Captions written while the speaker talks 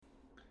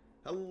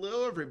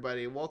Hello,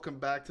 everybody. Welcome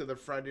back to the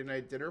Friday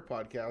Night Dinner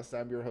Podcast.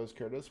 I'm your host,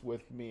 Curtis.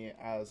 With me,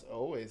 as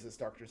always, is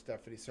Dr.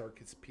 Stephanie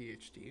Sarkis,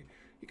 PhD.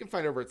 You can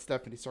find her over at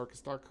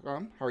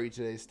stephaniesarkis.com. How are you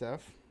today,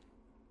 Steph?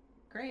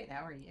 Great.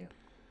 How are you?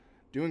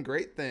 Doing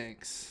great,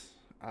 thanks.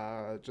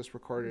 Just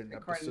recorded an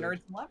episode. Nerds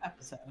Love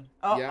episode.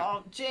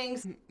 Oh,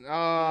 jinx.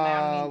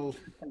 Now we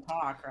can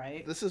talk,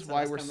 right? This is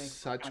why we're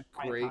such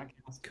great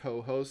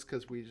co-hosts,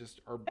 because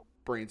our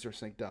brains are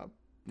synced up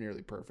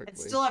nearly perfectly.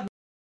 It's still have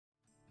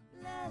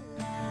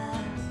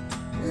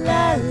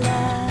La la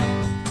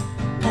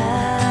la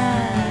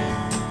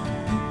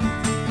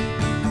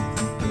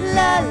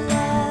la la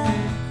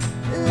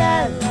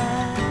la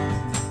la.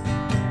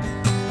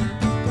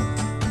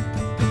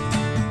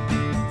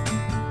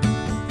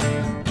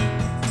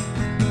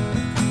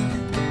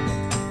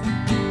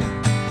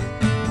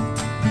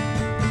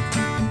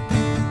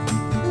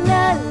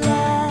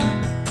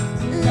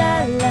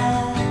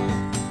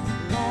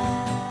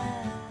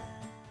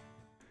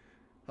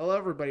 Hello,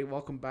 everybody.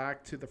 Welcome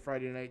back to the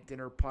Friday Night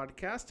Dinner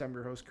Podcast. I'm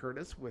your host,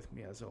 Curtis. With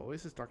me, as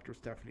always, is Dr.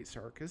 Stephanie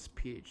Sarkis,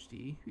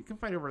 PhD. You can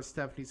find her over at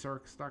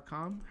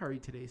stephaniesarkis.com. How are you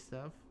today,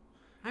 Steph?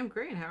 I'm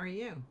great. How are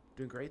you?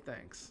 Doing great,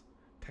 thanks.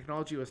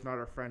 Technology was not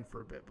our friend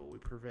for a bit, but we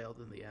prevailed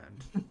in the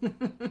end.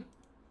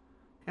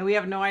 And we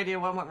have no idea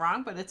what went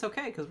wrong, but it's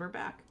okay because we're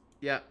back.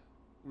 Yeah,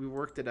 we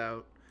worked it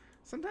out.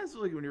 Sometimes,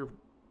 like, when you're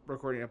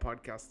recording a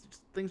podcast,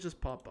 things just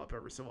pop up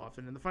every so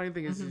often, and the funny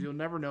thing is you'll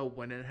never know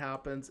when it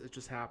happens. It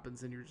just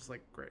happens, and you're just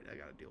like, great, I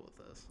gotta deal with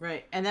this.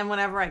 Right. And then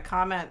whenever I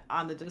comment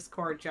on the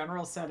Discord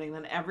general setting,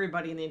 then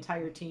everybody in the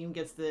entire team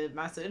gets the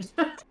message.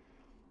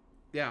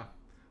 Yeah.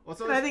 Well,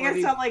 I think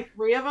I sent like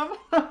 3 of them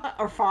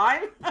or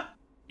 5.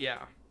 Yeah.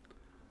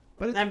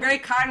 But I'm very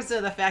cognizant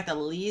of the fact that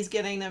Lee's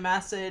getting the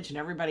message and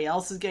everybody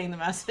else is getting the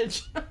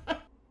message.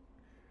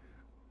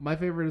 My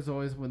favorite is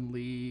always when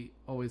Lee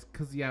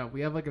because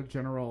we have like a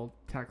general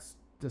text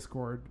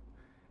Discord,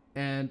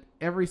 and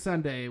every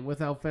Sunday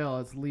without fail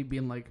it's Lee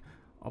being like,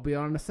 I'll be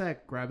on in a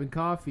sec, grabbing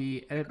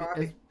coffee. And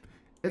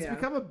it's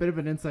become a bit of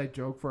an inside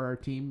joke for our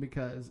team,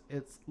 because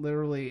it's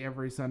literally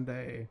every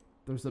Sunday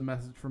there's a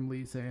message from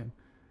Lee saying,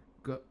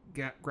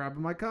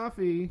 grabbing my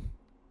coffee.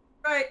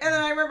 Right. And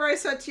then I remember I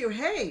said to you,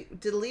 hey,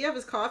 did Lee have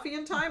his coffee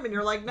in time? And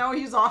you're like, no,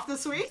 he's off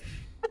this week.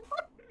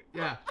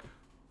 Yeah.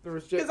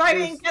 Because I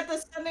didn't get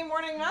the Sunday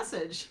morning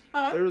message.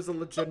 There was a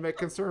legitimate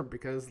concern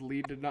because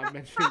Lee did not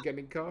mention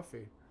getting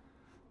coffee.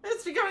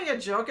 It's becoming a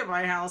joke at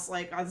my house.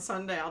 Like on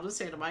Sunday, I'll just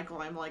say to Michael,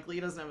 I'm like,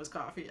 Lee doesn't have his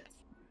coffee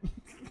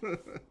yet.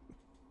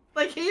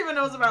 Like he even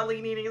knows about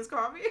Lee needing his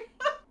coffee.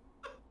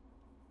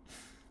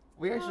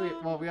 We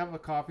have a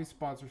coffee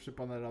sponsorship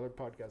on that other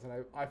podcast,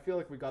 and I feel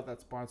like we got that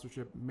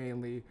sponsorship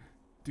mainly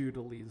due to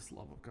Lee's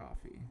love of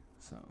coffee.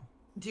 So,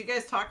 do you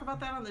guys talk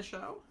about that on the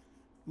show?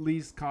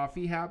 Lee's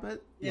coffee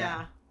habit?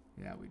 Yeah.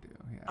 Yeah, we do.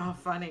 Yeah. Oh,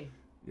 funny.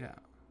 Yeah.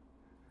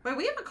 Wait,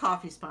 we have a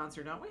coffee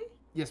sponsor, don't we?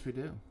 Yes, we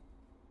do.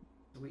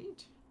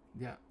 Sweet.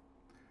 Yeah.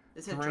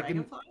 Is it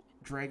Dragonfly?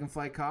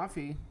 Dragonfly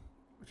Coffee,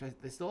 which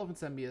they still haven't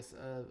sent me a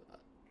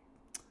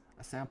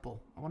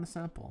sample. I want a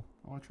sample.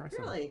 I want to try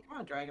something. Really? Come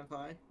on,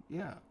 Dragonfly.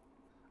 Yeah.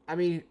 I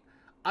mean,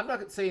 I'm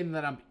not saying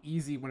that I'm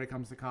easy when it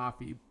comes to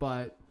coffee,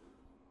 but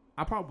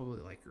I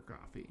probably like your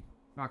coffee.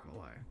 Not gonna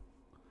lie.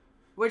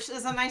 Which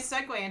is a nice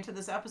segue into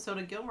this episode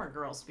of Gilmore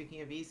Girls,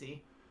 speaking of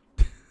easy.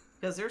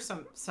 Because there's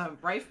some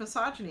rife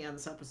misogyny on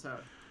this episode.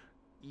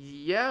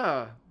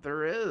 Yeah,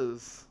 there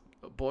is.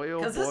 Boy, oh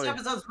boy. Because this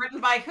episode's written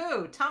by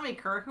who? Tell me,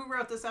 Kurt, who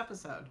wrote this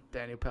episode?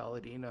 Daniel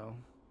Palladino.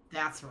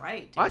 That's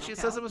right. Actually, it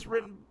says it was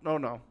written... Oh,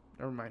 no.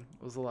 Never mind.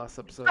 It was the last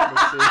episode.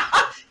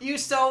 You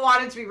so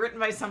want it to be written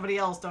by somebody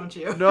else, don't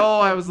you? No,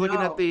 I was looking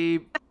at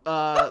the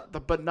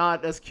But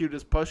Not As Cute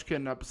As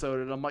Pushkin episode,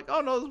 and I'm like,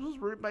 oh, no, this was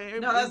written by Amy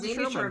No, that's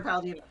Amy Sherman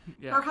Palladino.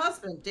 Yeah. Her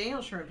husband,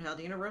 Daniel Sherman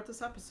Palladino, wrote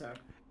this episode.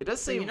 It does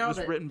say it was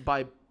written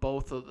by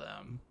both of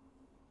them.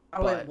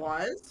 Oh, it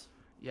was?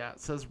 Yeah,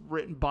 it says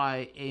written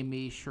by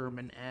Amy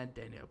Sherman and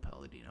Daniel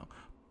Palladino.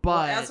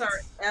 But well,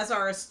 as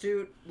our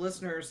astute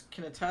listeners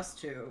can attest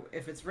to,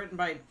 if it's written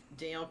by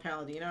Daniel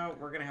Palladino,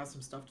 we're gonna have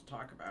some stuff to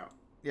talk about.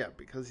 Yeah,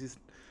 because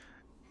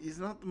he's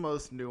not the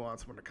most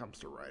nuanced when it comes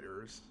to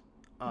writers,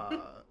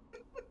 and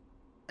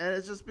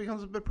it just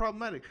becomes a bit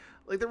problematic.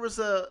 Like there was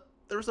a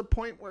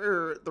point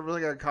where there was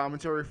like a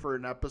commentary for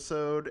an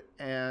episode,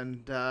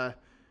 and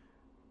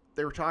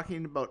they were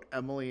talking about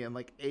Emily, and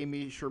like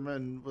Amy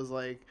Sherman was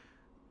like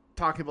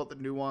talking about the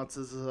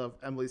nuances of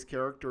Emily's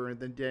character, and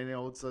then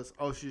Daniel says,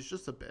 "Oh, she's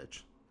just a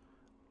bitch."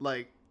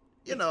 Like,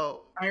 you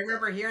know. I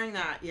remember hearing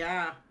that.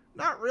 Yeah.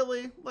 Not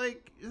really.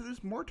 Like,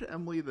 there's more to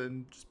Emily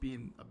than just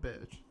being a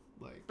bitch.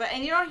 Like.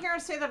 And you don't hear him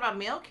say that about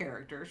male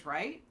characters,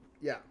 right?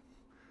 Yeah.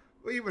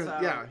 Well,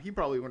 he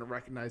probably wouldn't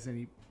recognize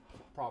any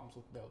problems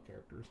with male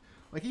characters.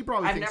 Like he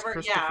probably thinks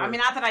Christopher. Yeah, I mean,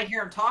 not that I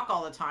hear him talk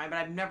all the time, but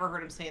I've never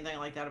heard him say anything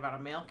like that about a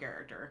male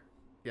character.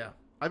 Yeah,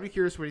 I'd be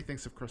curious what he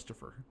thinks of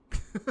Christopher,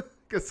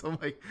 because I'm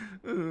like,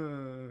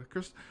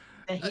 Chris.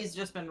 And he's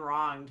just been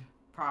wronged,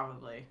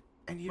 probably.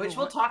 And which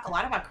we'll talk a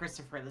lot about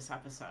Christopher this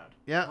episode.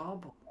 Yeah. Oh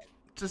boy.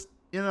 Just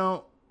I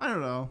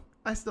don't know.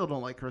 I still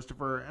don't like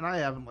Christopher, and I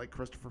haven't liked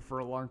Christopher for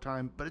a long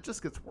time, but it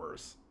just gets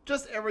worse.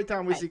 Just every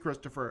time we see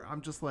Christopher,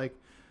 I'm just like,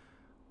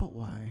 but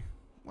why?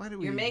 Why do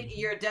we?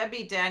 You're a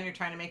deadbeat dad. And you're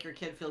trying to make your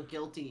kid feel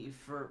guilty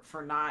for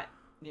not,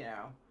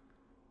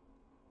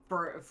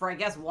 for I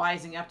guess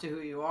wising up to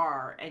who you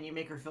are, and you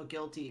make her feel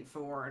guilty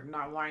for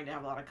not wanting to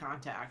have a lot of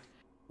contact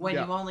when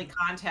you only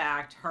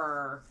contact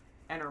her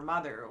and her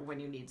mother when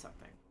you need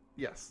something.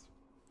 Yes.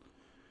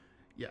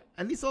 Yeah,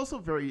 and he's also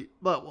very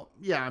well.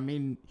 Yeah, I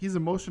mean, he's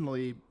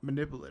emotionally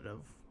manipulative.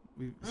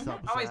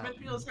 Oh, he's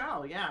manipulative as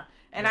hell. Yeah,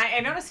 and I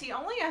notice he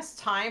only has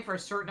time for a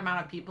certain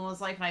amount of people in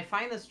his life, and I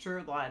find this true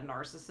with a lot of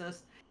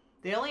narcissists.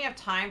 They only have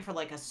time for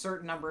like a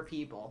certain number of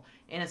people,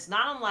 and it's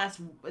not unless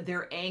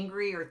they're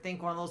angry or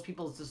think one of those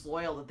people is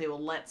disloyal that they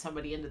will let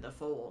somebody into the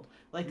fold.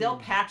 Like they'll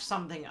patch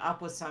something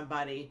up with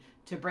somebody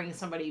to bring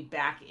somebody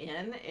back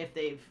in if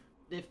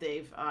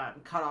they've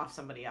cut off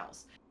somebody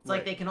else. It's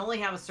like they can only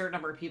have a certain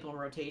number of people in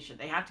rotation.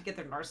 They have to get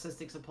their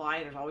narcissistic supply,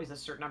 and there's always a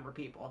certain number of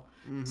people.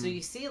 So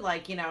you see,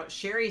 like,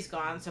 Sherry's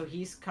gone, so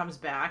he comes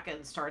back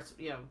and starts,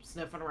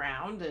 sniffing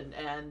around,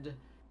 and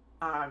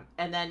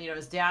then,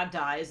 his dad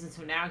dies, and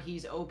so now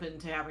he's open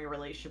to having a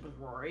relationship with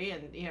Rory,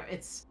 and,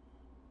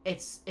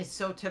 it's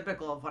so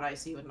typical of what I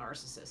see with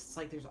narcissists. It's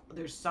like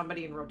there's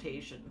somebody in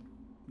rotation.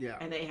 Yeah.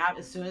 And they have,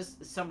 as soon as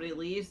somebody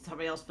leaves,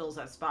 somebody else fills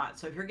that spot.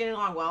 So if you're getting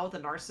along well with a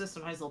narcissist,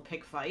 sometimes they'll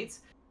pick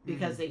fights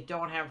because they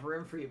don't have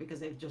room for you because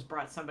they've just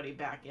brought somebody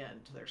back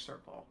into their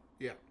circle.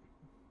 Yeah.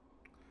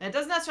 And it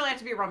doesn't necessarily have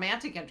to be a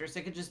romantic interest.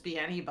 It could just be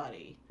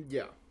anybody.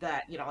 Yeah.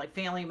 That, like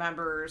family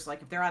members,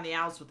 like if they're on the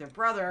outs with their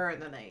brother and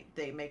then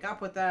they make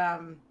up with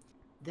them,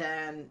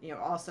 then,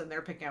 all of a sudden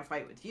they're picking a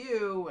fight with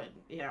you.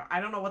 And, I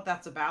don't know what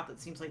that's about.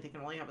 That seems like they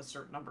can only have a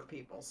certain number of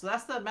people. So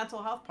that's the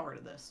mental health part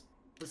of this.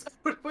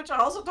 Which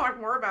I'll also talk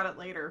more about it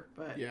later.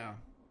 But yeah.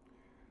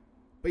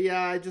 But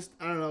yeah, I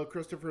don't know.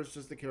 Christopher's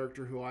just the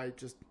character who I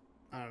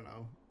don't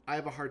know. I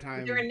have a hard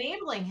time. They're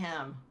enabling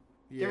him.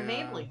 Yeah. They're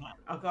enabling him.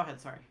 Oh, go ahead.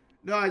 Sorry.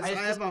 No, I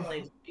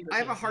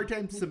have a hard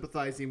time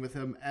sympathizing with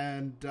him,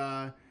 and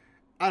I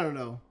don't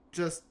know.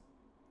 Just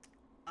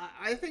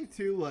I think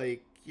too,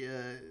 like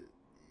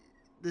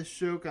this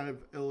show kind of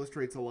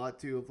illustrates a lot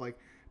too of like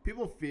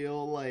people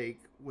feel like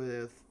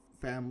with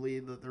family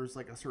that there's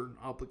like a certain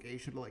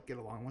obligation to like get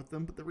along with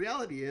them, but the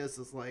reality is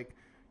like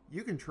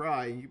you can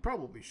try, you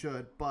probably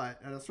should, but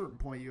at a certain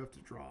point you have to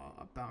draw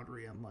a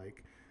boundary, and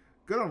like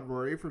good on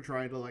Rory for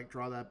trying to like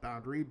draw that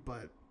boundary,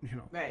 but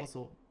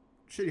also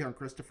shitty on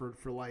Christopher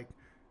for like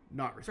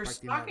not respecting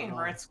for stalking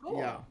her at school.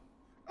 Yeah.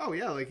 Oh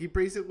yeah, like he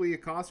basically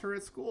accosts her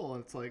at school,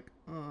 and it's like,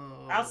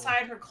 oh.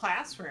 Outside her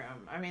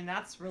classroom. I mean,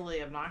 that's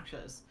really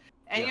obnoxious.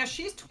 And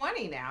she's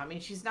 20 now. I mean,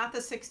 she's not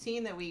the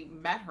 16 that we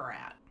met her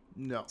at.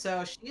 No.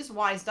 So she's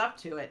wised up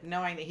to it,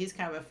 knowing that he's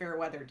kind of a fair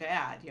weather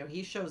dad.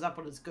 He shows up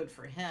when it's good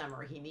for him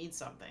or he needs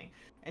something,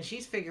 and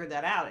she's figured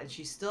that out. And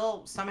he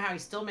still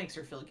makes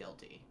her feel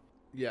guilty.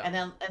 Yeah. And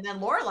then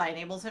Lorelai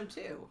enables him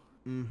too.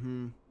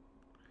 Mm-hmm.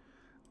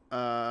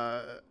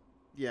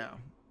 Yeah.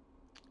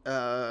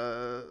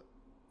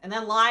 And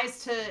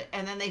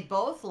then they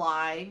both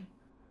lie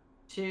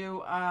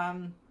to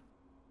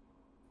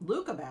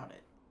Luke about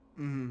it.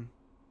 Mm-hmm.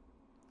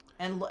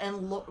 And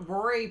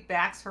Rory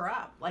backs her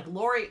up. Like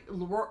Rory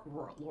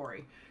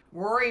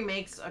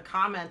makes a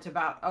comment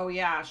about, oh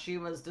yeah, she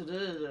was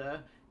da-da-da-da.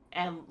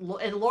 And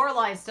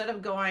Lorelai, instead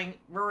of going,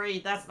 Rory,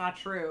 that's not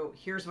true,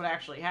 here's what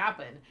actually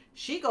happened,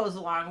 she goes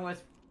along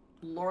with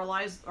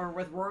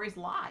with Rory's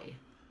lie.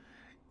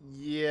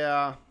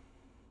 Yeah.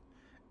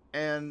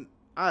 And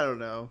I don't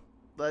know.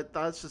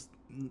 That's just,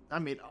 I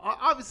mean,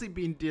 obviously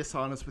being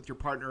dishonest with your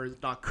partner is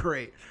not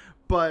great,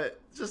 but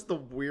just the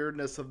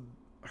weirdness of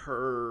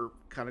her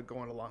kind of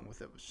going along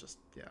with it was just,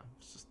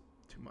 it's just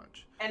too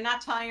much. And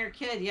not telling her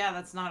kid,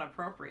 that's not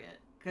appropriate.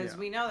 Because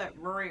we know that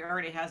Rory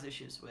already has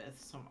issues with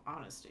some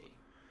honesty,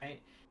 right?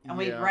 And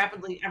we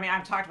rapidly, I mean,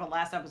 I've talked about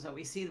last episode,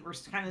 we're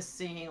kind of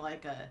seeing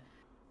like a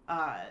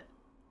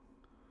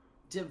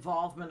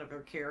devolvement of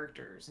their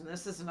characters. And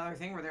this is another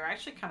thing where they're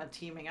actually kind of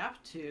teaming up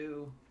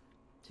to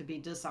be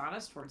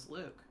dishonest towards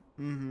Luke.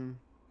 Mm-hmm.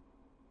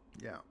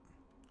 Yeah.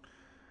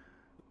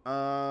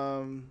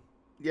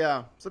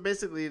 Yeah. So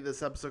basically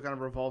this episode kind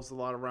of revolves a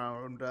lot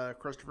around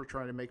Christopher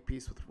trying to make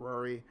peace with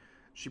Rory.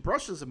 She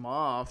brushes him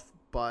off,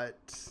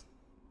 but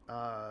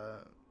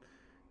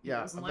He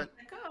doesn't let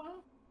that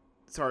go.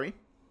 Sorry?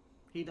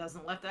 He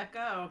doesn't let that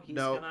go. He's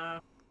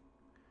no.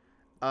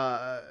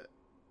 gonna...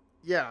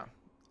 Yeah.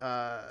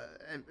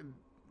 And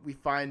we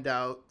find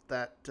out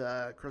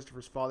that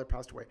Christopher's father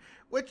passed away,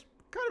 which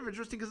kind of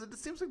interesting because it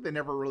seems like they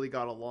never really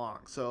got along.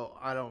 So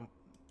I'm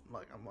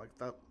like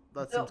that.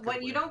 So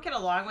when you don't get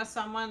along with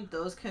someone,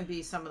 those can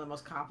be some of the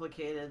most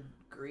complicated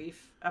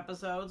grief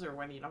episodes, or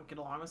when you don't get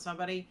along with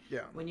somebody.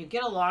 Yeah. When you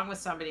get along with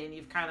somebody and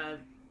you've kind of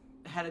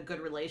had a good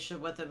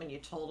relationship with them and you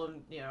told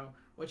them,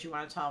 what you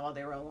want to tell them while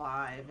they were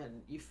alive,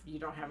 and you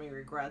don't have any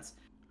regrets,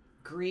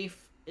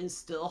 grief is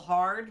still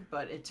hard,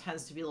 but it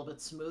tends to be a little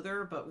bit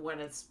smoother. But when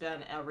it's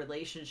been a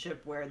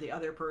relationship where the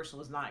other person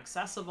was not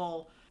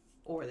accessible,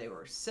 or they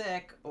were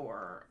sick,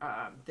 or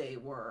they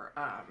were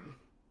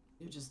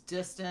just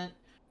distant,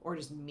 or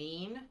just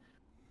mean.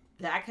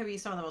 That can be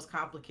some of the most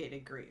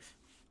complicated grief.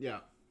 Yeah.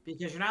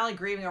 Because you're not only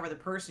grieving over the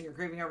person, you're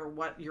grieving over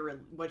what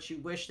you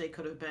wish they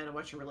could have been and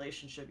what your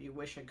relationship you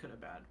wish it could have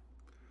been.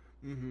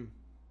 Mm-hmm.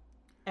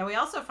 And we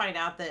also find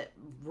out that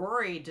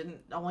Rory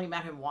didn't only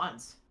met him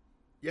once.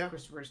 Yeah.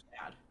 Christopher's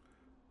dad.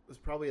 It was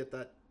probably at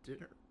that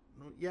dinner.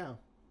 No, yeah.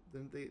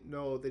 Didn't they?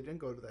 No, they didn't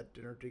go to that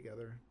dinner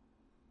together.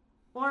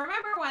 Well,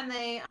 remember when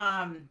they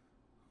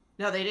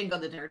no, they didn't go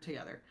to the dinner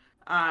together.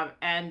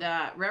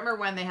 Remember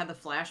when they had the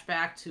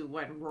flashback to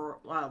when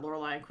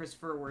Lorelai and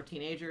Christopher were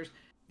teenagers?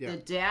 Yeah. The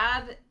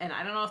dad, and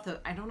I don't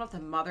know if the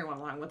mother went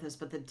along with this,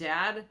 but the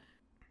dad,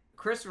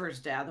 Christopher's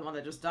dad, the one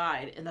that just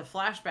died, in the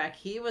flashback,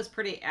 he was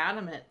pretty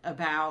adamant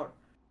about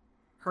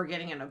her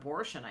getting an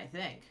abortion, I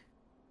think.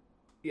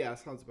 Yeah,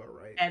 sounds about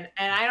right. And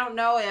I don't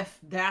know if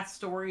that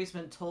story's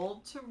been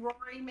told to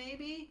Rory,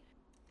 maybe,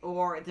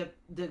 or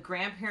the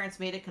grandparents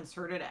made a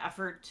concerted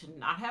effort to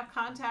not have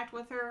contact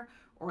with her,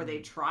 or they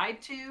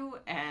tried to,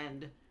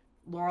 and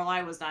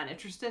Lorelai was not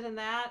interested in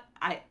that.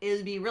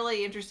 It'd be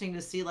really interesting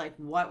to see, like,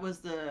 what was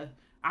the...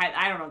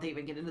 I don't know if they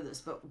even get into this,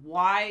 but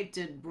why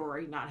did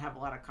Rory not have a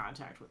lot of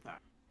contact with them?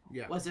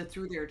 Yeah. Was it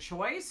through their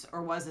choice,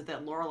 or was it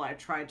that Lorelai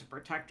tried to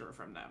protect her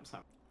from them?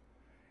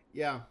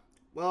 Yeah.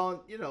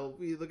 Well, you know,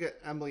 we look at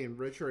Emily and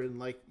Richard, and,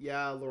 like,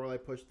 yeah,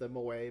 Lorelai pushed them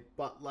away,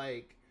 but,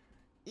 like,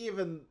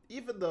 even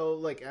though,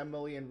 like,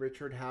 Emily and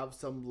Richard have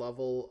some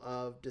level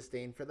of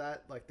disdain for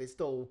that, like, they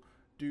still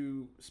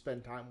do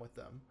spend time with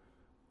them.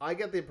 I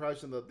get the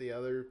impression that the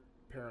other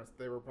parents,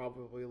 they were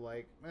probably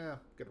like,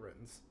 good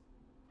riddance.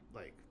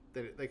 Like,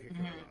 they could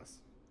care less.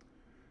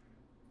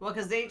 Well,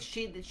 because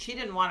she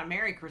didn't want to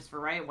marry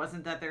Christopher, right?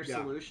 Wasn't that their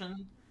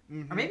solution?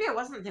 Mm-hmm. Or maybe it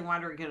wasn't they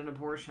wanted her to get an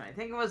abortion. I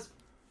think it was,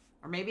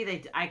 or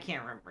maybe I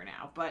can't remember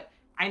now, but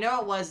I know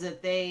it was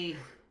that they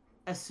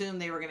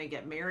assumed they were going to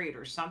get married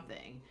or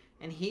something,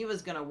 and he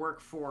was going to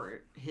work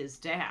for his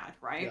dad,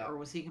 right? Yeah. Or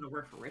was he going to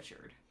work for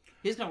Richard?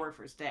 He was going to work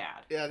for his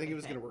dad. Yeah, I think he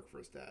was going to work for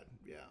his dad.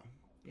 Yeah.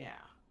 Yeah.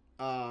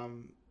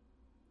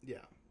 Yeah.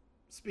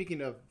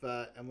 Speaking of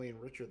Emily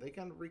and Richard, they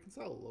kind of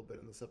reconcile a little bit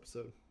in this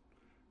episode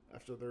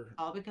after their...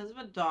 All because of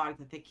a dog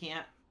that they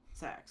can't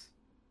sex.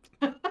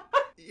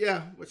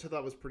 Yeah, which I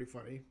thought was pretty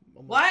funny.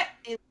 What?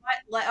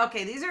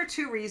 Okay, these are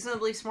two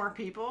reasonably smart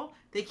people.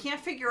 They can't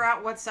figure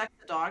out what sex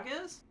the dog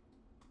is.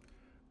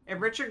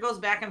 And Richard goes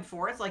back and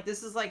forth. Like,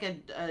 this is like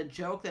a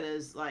joke that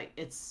is like,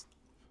 it's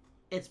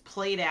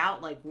played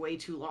out like way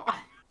too long.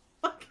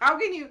 Like, how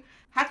can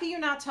you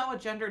not tell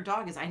what gender a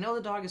dog is? I know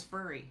the dog is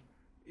furry.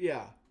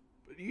 Yeah,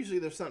 but usually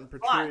there's something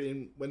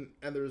protruding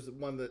and there's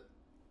one that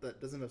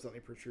doesn't have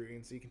something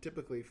protruding, so you can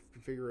typically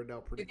figure it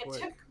out pretty quick. You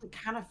can typically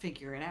kind of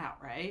figure it out,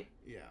 right?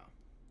 Yeah.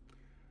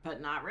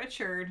 But not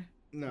Richard.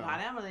 No. Not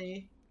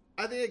Emily.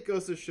 I think it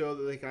goes to show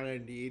that they kind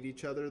of need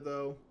each other,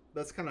 though.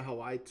 That's kind of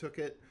how I took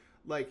it.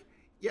 Like,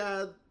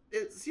 yeah,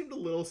 it seemed a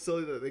little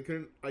silly that they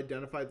couldn't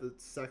identify the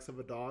sex of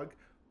a dog,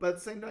 but at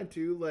the same time,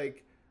 too,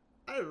 like,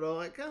 I don't know,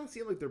 it kind of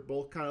seemed like they're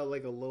both kind of,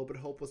 like, a little bit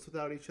hopeless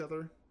without each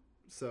other,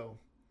 so...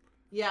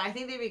 Yeah, I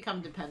think they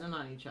become dependent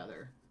on each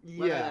other,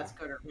 whether that's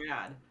good or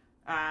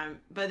bad.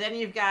 But then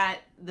you've got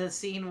the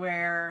scene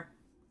where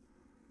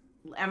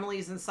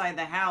Emily's inside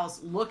the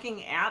house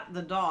looking at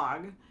the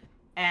dog,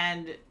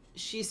 and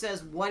she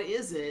says, "What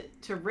is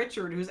it?" to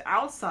Richard, who's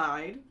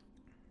outside.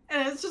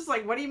 And it's just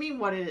like, what do you mean,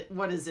 what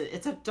is it?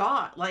 It's a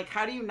dog. Like,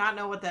 how do you not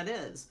know what that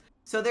is?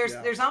 So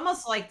there's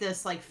almost like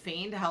this like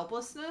feigned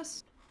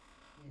helplessness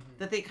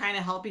that they kind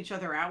of help each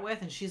other out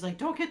with. And she's like,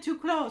 "Don't get too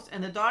close."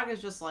 And the dog is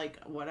just like,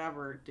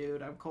 "Whatever,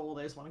 dude, I'm cold.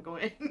 I just want to go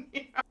in."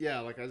 You know? Yeah,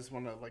 like, I just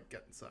want to, like,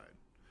 get inside.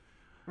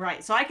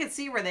 Right. So I could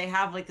see where they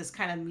have like this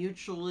kind of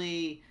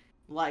mutually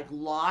like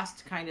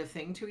lost kind of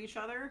thing to each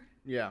other.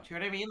 Yeah. Do you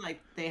know what I mean?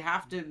 Like, they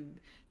have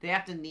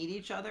to need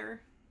each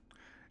other.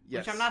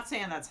 Yes. Which I'm not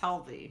saying that's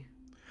healthy.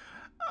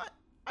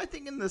 I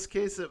think in this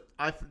case,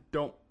 I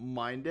don't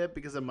mind it,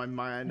 because in my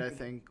mind, I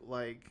think,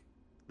 like,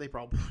 they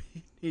probably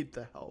need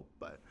the help,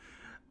 but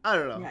I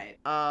don't know. Right.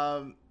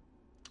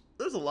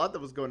 There's a lot that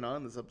was going on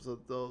in this episode,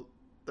 though.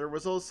 There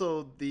was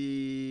also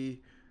the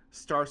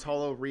Stars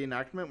Hollow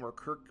reenactment where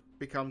Kirk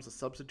becomes a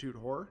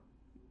substitute whore,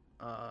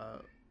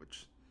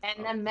 which...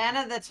 And the men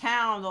of the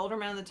town, the older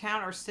men of the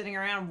town, are sitting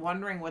around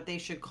wondering what they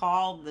should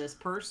call this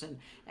person.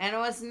 And it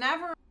was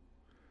never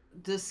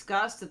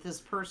discussed that this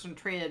person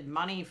traded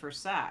money for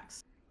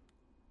sex.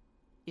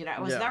 You know,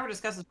 it was never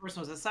discussed this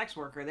person was a sex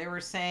worker. They were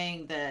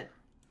saying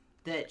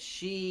that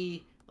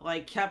she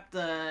like kept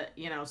the,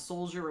 you know,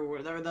 soldier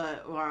or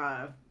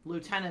the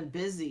lieutenant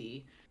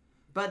busy.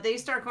 But they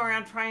start going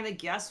around trying to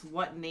guess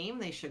what name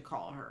they should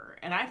call her.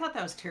 And I thought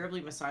that was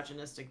terribly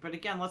misogynistic. But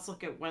again, let's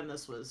look at when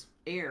this was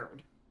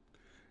aired.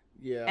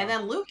 Yeah. And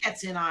then Luke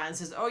gets in on it and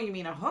says, "Oh, you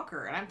mean a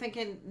hooker?" And I'm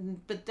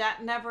thinking, but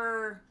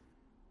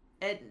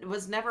it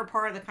was never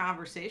part of the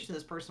conversation.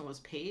 This person was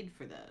paid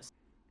for this.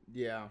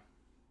 Yeah.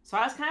 So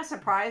I was kind of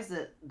surprised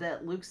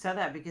that Luke said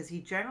that, because he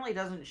generally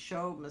doesn't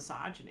show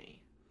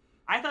misogyny.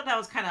 I thought that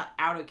was kind of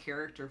out of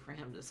character for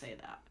him to say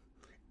that.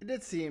 It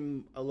did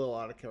seem a little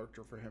out of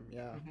character for him,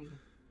 yeah.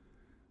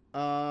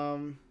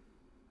 Mhm.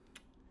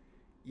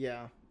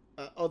 Yeah.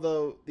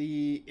 Although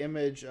the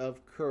image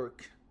of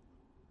Kirk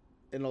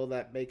in all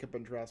that makeup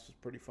and dress was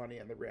pretty funny,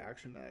 and the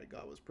reaction that I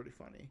got was pretty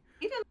funny.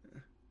 He didn't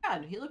look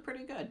bad. He looked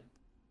pretty good.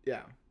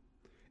 Yeah.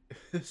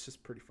 It's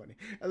just pretty funny.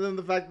 And then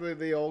the fact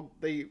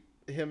that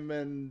him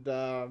and,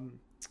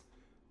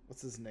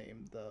 what's his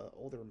name? The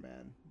older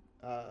man.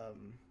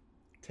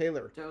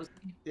 Taylor. Josie.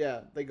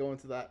 Yeah, they go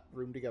into that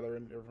room together,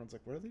 and everyone's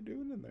like, what are they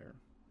doing in there?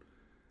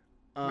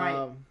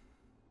 Right.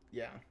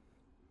 Yeah.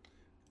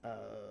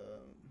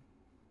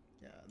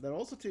 Yeah. Then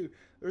also too,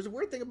 there's a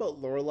weird thing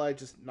about Lorelai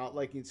just not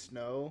liking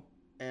snow,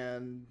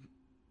 and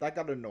that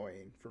got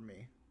annoying for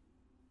me.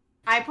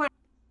 I put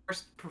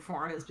worst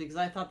performance because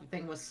I thought the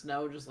thing with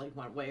Snow just like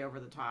went way over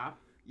the top.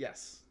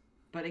 Yes.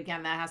 But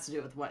again, that has to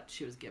do with what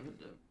she was given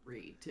to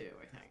read too,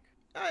 I think.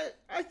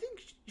 I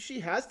think she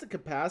has the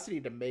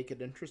capacity to make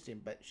it interesting,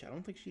 but I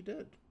don't think she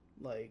did.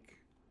 Like,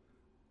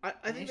 I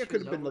think there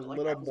could have been a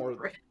little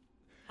more.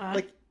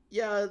 Like,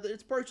 yeah,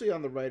 it's partially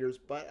on the writers,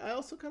 but I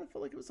also kind of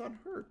felt like it was on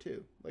her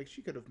too. Like,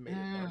 she could have made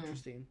it more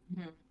interesting.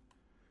 Mm-hmm.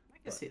 I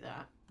can see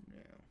that.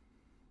 Yeah.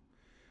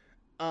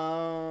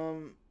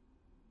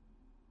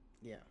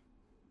 Yeah.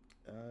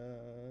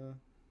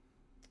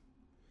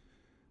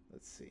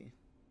 Let's see.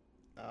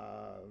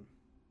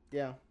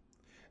 Yeah.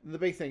 The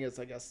big thing is,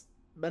 I guess,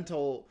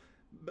 mental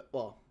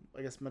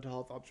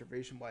health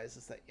observation wise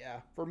is that,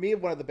 yeah, for me,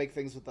 one of the big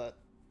things with that,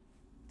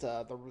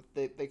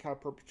 they kind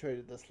of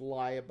perpetrated this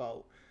lie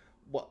about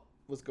what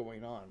was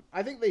going on.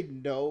 I think they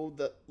know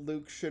that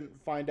Luke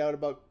shouldn't find out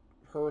about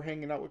her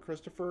hanging out with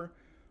Christopher,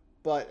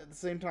 but at the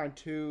same time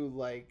too,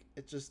 like,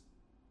 it's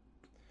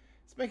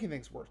making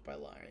things worse by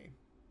lying.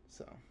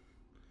 So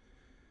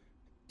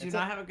Do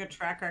not have a good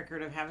track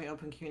record of having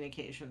open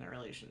communication in their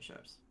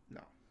relationships.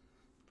 No.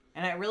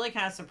 And it really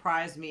kind of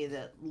surprised me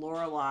that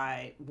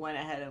Lorelai went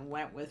ahead and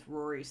went with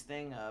Rory's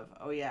thing of,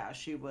 oh yeah,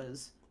 she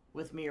was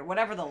with me, or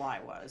whatever the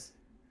lie was.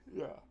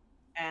 Yeah.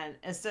 And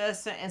instead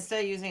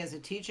of using it as a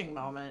teaching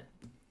moment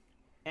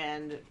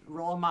and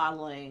role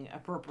modeling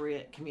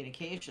appropriate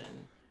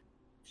communication,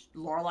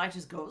 Lorelai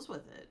just goes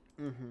with it.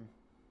 Mm-hmm.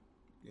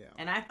 Yeah.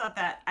 And I thought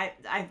that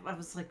I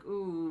was like,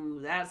 ooh,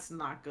 that's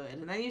not good.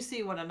 And then you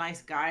see what a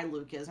nice guy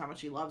Luke is, how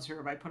much he loves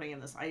her by putting in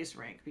this ice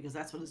rink, because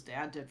that's what his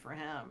dad did for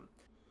him.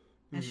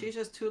 And she's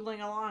just tootling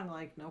along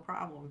like no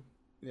problem.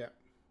 Yeah.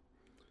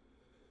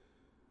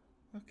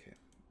 Okay.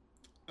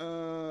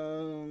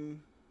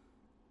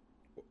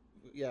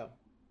 Yeah.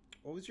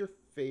 What was your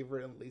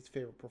favorite and least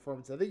favorite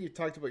performance? I think you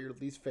talked about your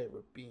least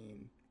favorite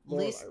being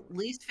Lorelai.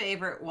 Least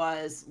favorite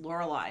was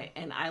Lorelai,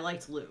 and I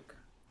liked Luke,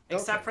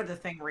 except for the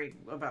thing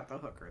about the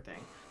hooker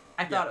thing.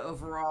 I thought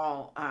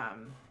overall,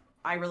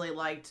 I really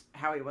liked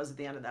how he was at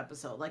the end of the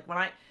episode. Like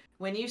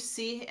when you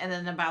see, and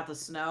then about the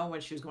snow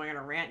when she was going on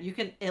a rant,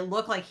 it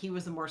looked like he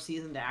was the more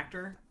seasoned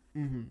actor,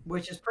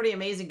 which is pretty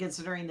amazing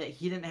considering that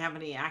he didn't have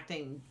any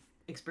acting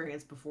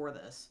experience before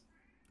this.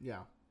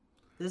 Yeah.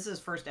 This is his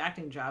first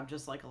acting job,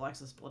 just like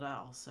Alexis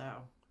Bledel. So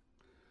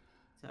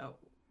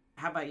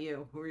how about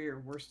you? Who are your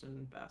worst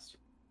and best?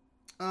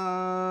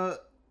 I'm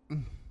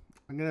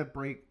gonna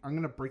break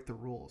the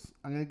rules.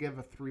 I'm gonna give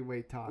a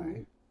 3-way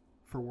tie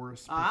for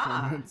worst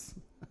performance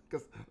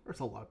because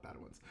there's a lot of bad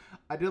ones.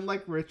 I didn't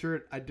like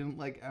Richard. I didn't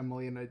like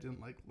Emily, and I didn't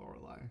like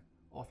Lorelai.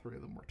 All three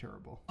of them were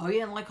terrible. Oh, you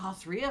didn't like all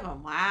three of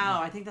them? Wow,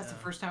 I think that's the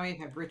first time we've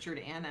had Richard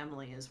and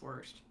Emily as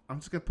worst. I'm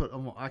just gonna put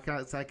them. I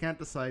can't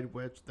decide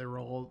which. They were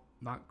all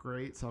not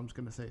great, so I'm just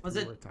gonna say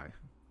 3-way tie.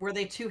 Were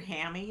they too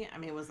hammy? I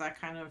mean, was that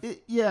kind of?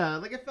 Yeah,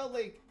 like I felt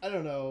like, I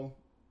don't know.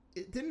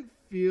 It didn't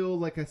feel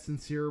like a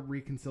sincere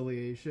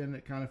reconciliation.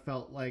 It kind of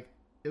felt like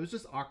it was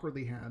just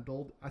awkwardly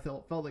handled. I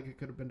felt like it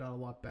could have been done a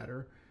lot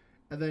better.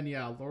 And then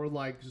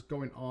Lorelai just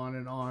going on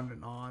and on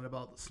and on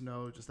about the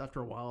snow. Just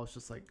after a while, it's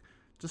just like,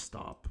 just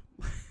stop.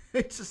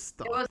 Just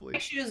stop. It was please.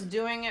 like she was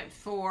doing it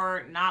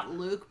for not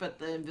Luke, but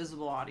the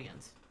invisible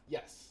audience.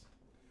 Yes.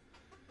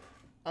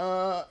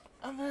 And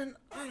then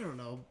I don't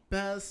know,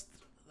 best.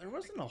 There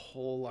wasn't a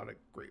whole lot of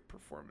great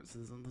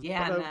performances in this.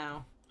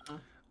 Yeah,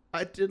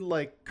 I did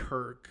like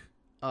Kirk,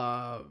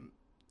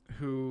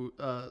 who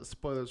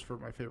spoilers for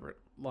my favorite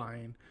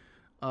line,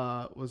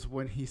 was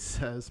when he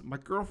says, "My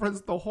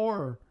girlfriend's the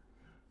whore."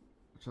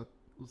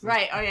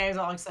 Right. Oh yeah, he's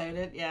all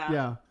excited. Yeah.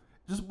 Yeah.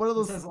 Just one of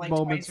those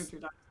moments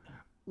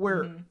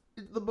where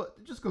Mm-hmm.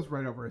 it just goes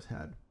right over his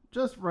head.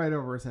 Just right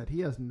over his head.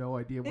 He has no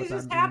idea what that means.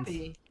 He's just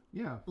happy.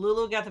 Yeah.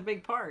 Lulu got the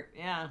big part.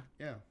 Yeah.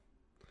 Yeah.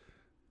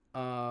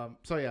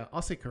 So yeah,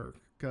 I'll say Kirk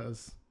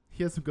because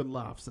he has some good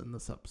laughs in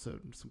this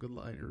episode and some good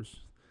liners.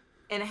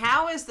 And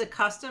how is the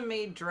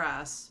custom-made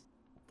dress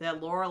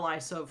that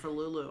Lorelai sewed for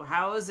Lulu?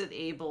 How is it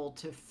able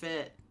to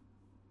fit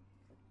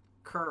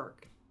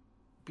Kirk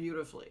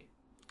beautifully?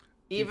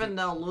 Even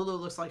though Lulu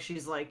looks like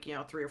she's 3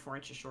 or 4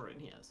 inches shorter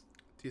than he is.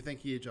 Do you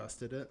think he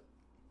adjusted it?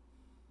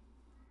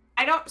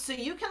 I don't. So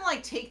you can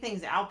take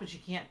things out, but you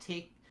can't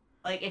take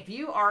if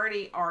you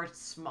already are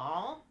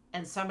small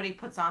and somebody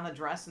puts on the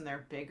dress and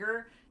they're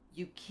bigger,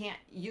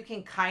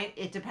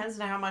 it depends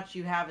on how much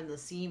you have in the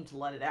seam to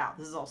let it out.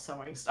 This is all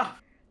sewing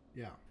stuff.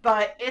 Yeah.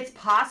 But it's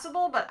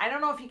possible, but I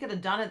don't know if he could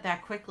have done it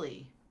that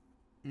quickly.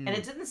 Mm. And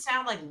it didn't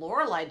sound like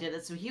Lorelai did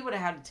it, so he would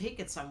have had to take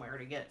it somewhere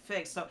to get it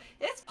fixed. So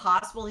it's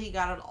possible he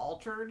got it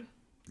altered.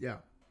 Yeah.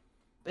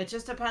 It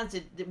just depends.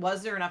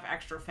 Was there enough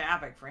extra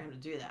fabric for him to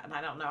do that? And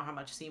I don't know how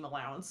much seam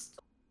allowance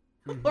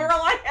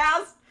Lorelai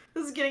has.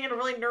 This is getting into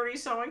really nerdy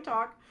sewing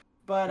talk.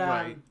 But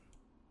right.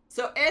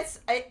 So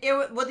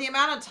with the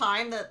amount of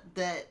time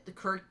that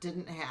Kirk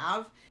didn't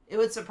have, it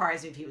would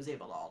surprise me if he was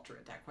able to alter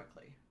it that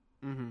quickly.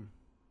 Mm-hmm.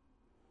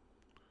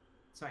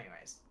 So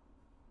anyways.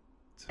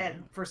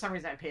 And for some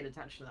reason I paid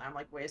attention to that. I'm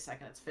like, wait a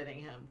second, it's fitting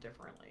him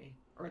differently.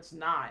 Or it's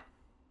not.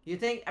 You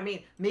think, I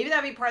mean, maybe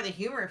that'd be part of the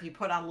humor if he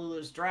put on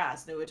Lulu's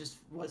dress and it just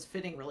was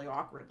fitting really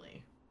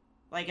awkwardly.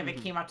 Like if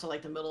it came up to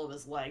like the middle of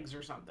his legs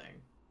or something.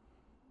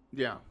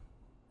 Yeah.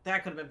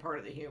 That could have been part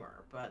of the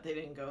humor, but they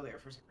didn't go there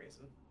for some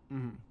reason.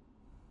 Mm-hmm.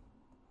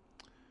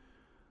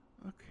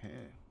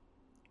 Okay.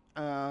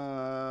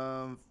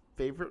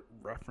 Favorite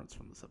reference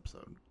from this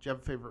episode? Do you have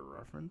a favorite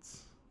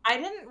reference? I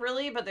didn't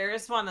really, but there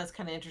is one that's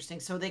kind of interesting.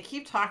 So they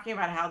keep talking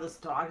about how this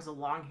dog is a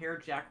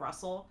long-haired Jack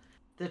Russell.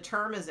 The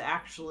term is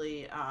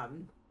actually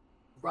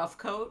rough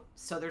coat.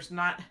 So there's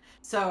not.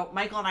 So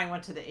Michael and I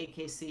went to the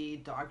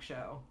AKC dog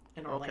show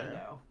in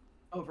Orlando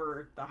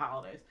over the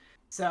holidays.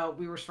 So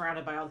we were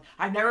surrounded by all.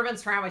 I've never been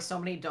surrounded by so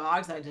many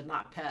dogs that I did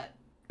not pet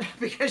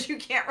because you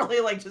can't really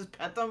like just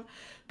pet them.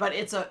 But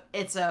it's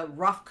a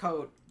rough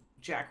coat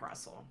Jack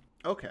Russell.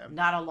 Okay.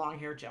 Not a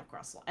long-haired Jack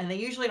Russell. And they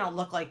usually don't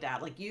look like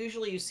that. Like,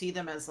 usually you see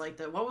them as, like,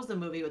 what was the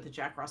movie with the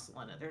Jack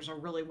Russell in it? There's a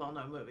really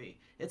well-known movie.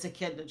 It's a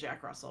kid and a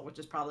Jack Russell, which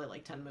is probably,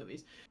 like, 10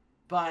 movies.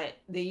 But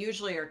they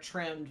usually are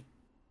trimmed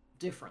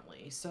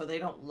differently, so they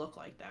don't look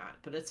like that.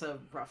 But it's a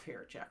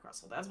rough-haired Jack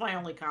Russell. That's my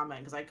only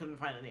comment, because I couldn't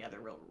find any other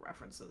real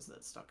references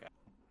that stuck out.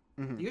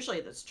 Mm-hmm. Usually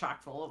it's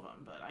chock full of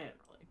them, but I didn't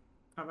really.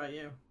 How about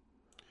you?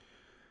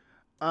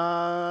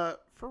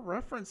 For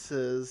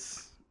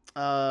references,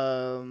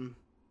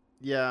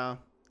 yeah.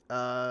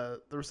 There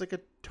was like a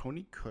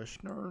Tony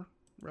Kushner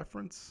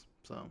reference.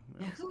 So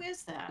yeah, who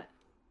is that?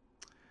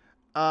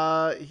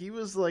 He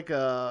was like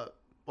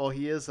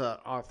he is an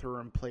author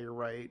and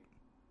playwright.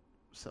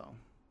 So.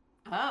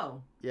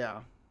 Oh.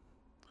 Yeah.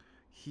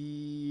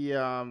 He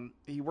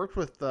worked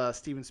with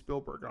Steven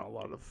Spielberg on a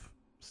lot of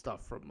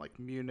stuff from like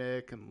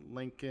Munich and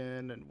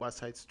Lincoln and West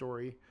Side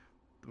Story,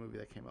 the movie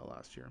that came out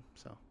last year.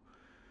 So.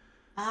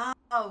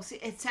 Oh, see,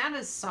 it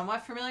sounded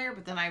somewhat familiar,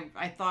 but then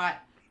I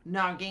thought.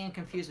 No, I'm getting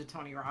confused with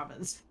Tony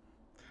Robbins.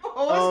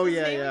 Oh,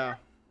 yeah.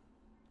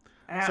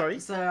 Sorry?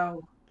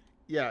 So,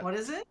 yeah. What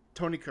is it?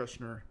 Tony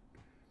Kushner.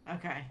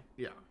 Okay.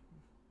 Yeah.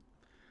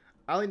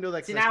 I only know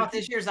that. See, now with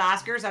this year's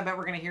Oscars, I bet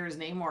we're going to hear his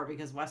name more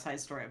because West Side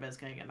Story, I bet, is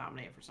going to get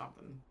nominated for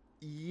something.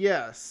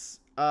 Yes.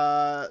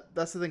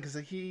 That's the thing, because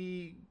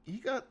he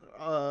got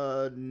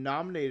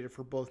nominated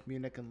for both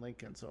Munich and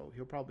Lincoln, so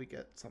he'll probably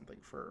get something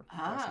for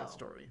West Side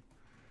Story.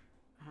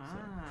 Ah.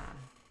 So,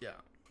 yeah.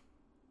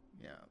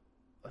 Yeah.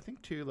 I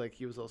think too, like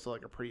he was also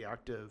like a pretty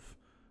active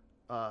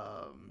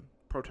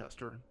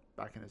protester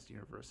back in his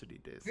university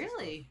days.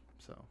 Really?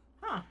 So.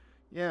 Huh.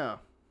 Yeah.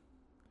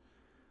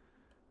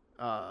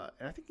 And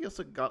I think he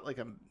also got like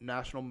a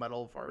National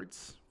Medal of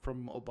Arts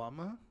from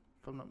Obama,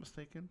 if I'm not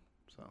mistaken.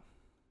 So.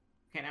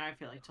 Okay, now I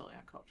feel like totally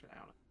uncultured. I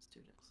don't know what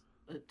students.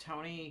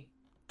 Tony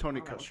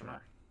Kushner.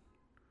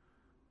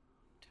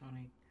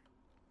 Tony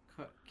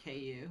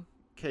K-U.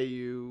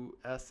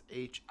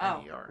 Kushner.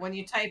 Oh, when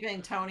you type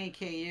in Tony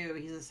KU,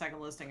 he's the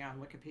second listing on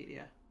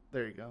Wikipedia.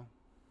 There you go.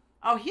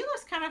 Oh, he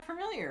looks kind of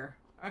familiar.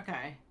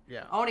 Okay.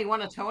 Yeah. Oh, and he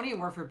won a Tony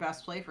Award for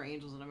Best Play for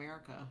Angels in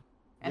America.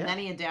 And then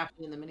he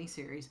adapted in the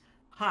miniseries.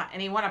 Huh.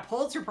 And he won a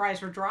Pulitzer Prize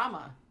for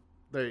drama.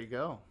 There you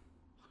go.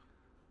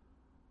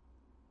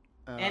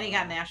 And he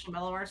got National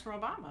Medal of Arts from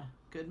Obama.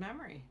 Good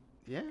memory.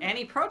 Yeah. And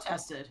he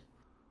protested.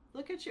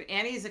 Look at you.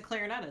 And he's a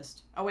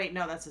clarinetist. Oh, wait.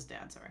 No, that's his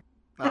dad. Sorry.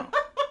 Oh.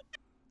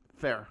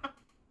 Fair.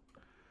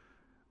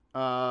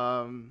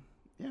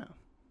 Yeah.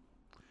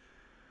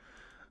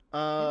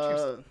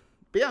 But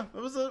yeah,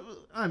 it was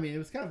it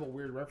was kind of a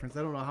weird reference.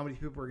 I don't know how many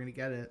people are going to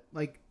get it.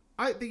 Like,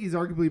 I think he's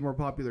arguably more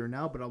popular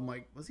now, but I'm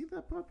like, was he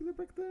that popular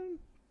back then?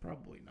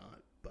 Probably not,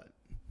 but.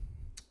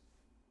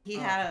 He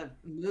had a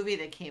movie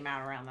that came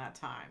out around that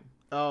time.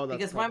 Oh, that's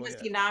because when was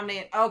he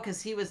nominated? Oh,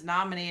 because he was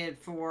nominated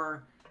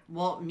for,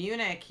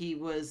 Munich, he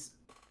was,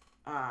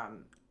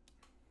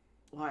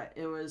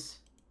 it was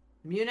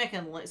Munich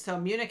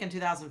Munich in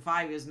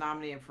 2005, he was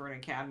nominated for an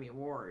Academy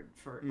Award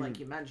for, like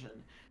you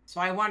mentioned.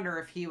 So I wonder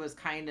if he was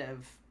kind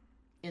of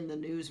in the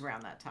news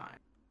around that time.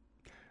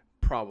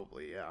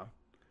 Probably, yeah.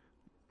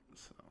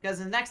 Because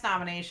the next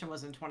nomination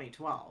was in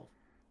 2012.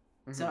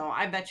 Mm-hmm. So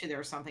I bet you there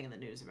was something in the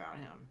news about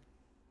him.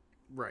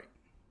 Right.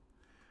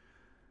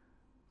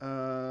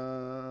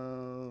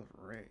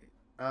 Right.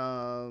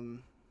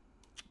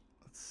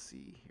 Let's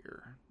see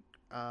here.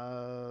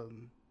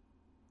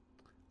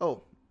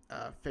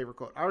 Favorite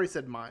quote. I already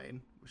said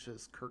mine, which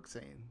is Kirk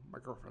saying, "My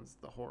girlfriend's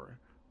the whore."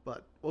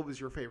 But what was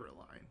your favorite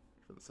line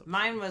for for this episode.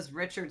 Mine was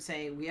Richard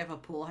saying, we have a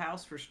pool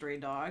house for stray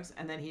dogs.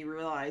 And then he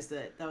realized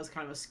that was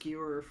kind of a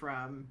skewer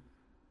from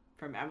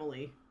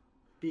Emily.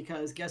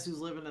 Because guess who's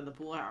living in the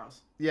pool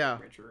house? Yeah.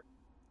 Richard.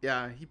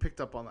 Yeah, he picked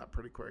up on that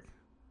pretty quick.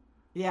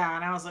 Yeah,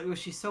 and I was like, oh,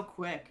 she's so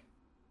quick.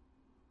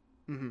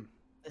 Mm-hmm.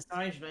 It's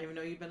not you don't even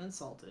know you've been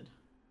insulted.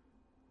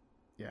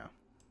 Yeah.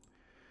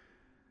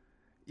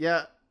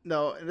 Yeah,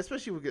 no, and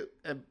especially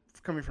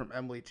coming from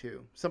Emily,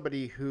 too.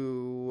 Somebody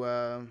who,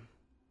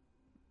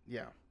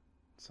 yeah,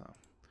 so.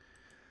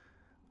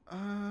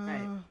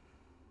 Right.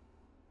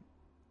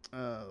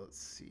 Let's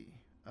see.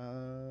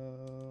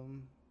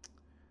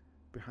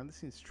 Behind the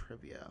scenes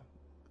trivia,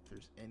 if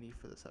there's any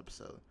for this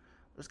episode.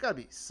 There's got to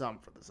be some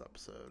for this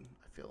episode,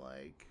 I feel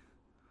like.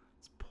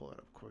 Let's pull it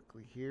up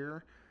quickly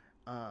here.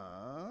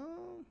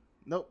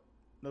 Nope.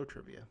 No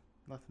trivia.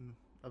 Nothing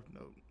of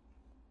note.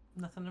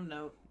 Nothing of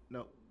note.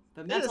 Nope.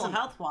 But mental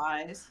health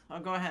wise, oh,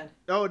 go ahead.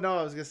 Oh, no,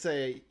 I was going to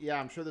say, yeah,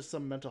 I'm sure there's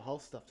some mental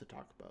health stuff to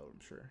talk about, I'm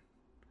sure.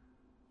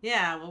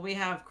 Yeah, well, we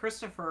have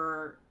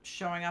Christopher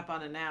showing up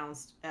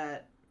unannounced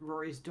at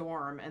Rory's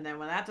dorm, and then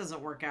when that doesn't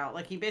work out,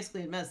 like he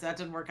basically admits that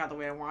didn't work out the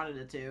way I wanted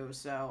it to,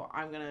 so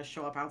I'm going to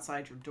show up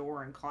outside your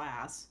door in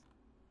class.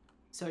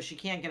 So she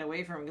can't get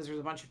away from him because there's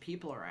a bunch of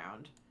people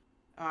around.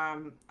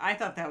 I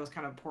thought that was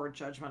kind of poor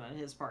judgment on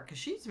his part because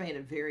she's made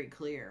it very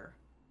clear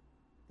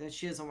that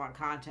she doesn't want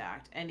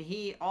contact. And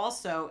he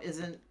also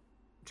isn't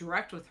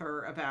direct with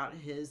her about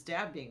his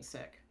dad being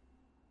sick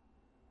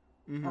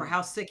or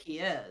how sick he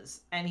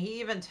is. And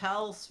he even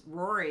tells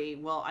Rory,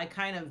 well, I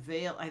kind of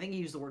veiled, I think he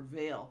used the word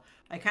veil.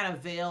 I kind of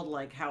veiled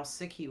like how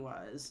sick he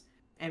was.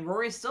 And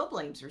Rory still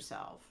blames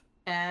herself.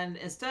 And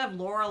instead of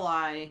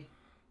Lorelai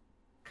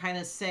kind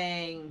of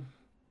saying,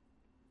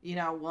 you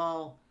know,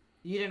 well,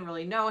 you didn't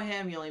really know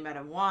him, you only met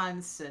him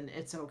once, and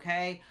it's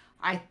okay.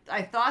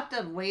 I thought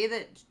the way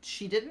that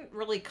she didn't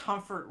really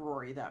comfort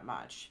Rory that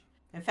much.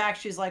 In fact,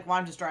 she's like, well,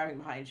 I'm just driving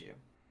behind you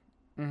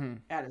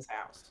at his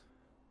house.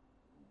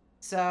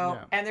 So,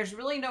 yeah. And there's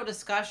really no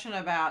discussion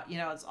about, you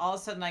know, it's all of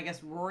a sudden, I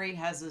guess Rory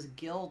has this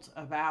guilt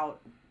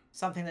about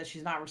something that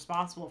she's not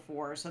responsible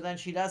for. So then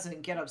she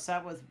doesn't get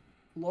upset with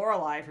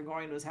Lorelai for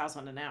going to his house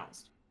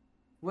unannounced.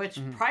 Which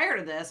prior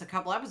to this, a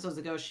couple episodes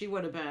ago, she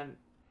would have been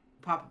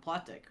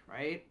apoplectic,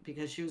 right?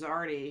 Because she was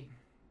already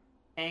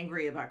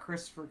angry about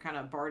Christopher kind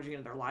of barging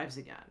into their lives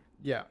again.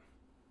 Yeah.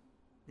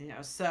 You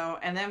know, so,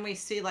 and then we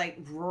see like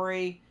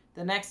Rory,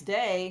 the next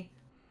day,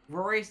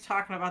 Rory's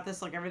talking about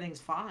this like everything's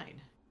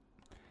fine.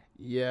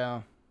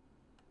 Yeah.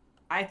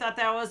 I thought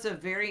that was a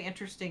very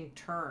interesting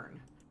turn.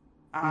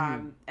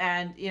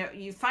 And, you know,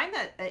 you find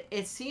that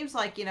it seems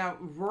like, you know,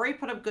 Rory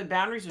put up good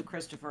boundaries with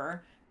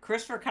Christopher.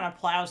 Christopher kind of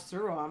plows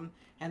through them,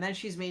 and then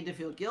she's made to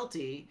feel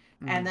guilty.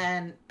 And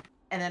then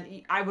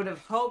I would have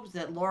hoped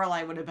that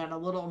Lorelai would have been a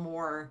little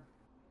more,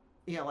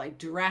 you know, like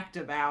direct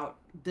about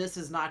this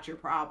is not your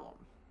problem.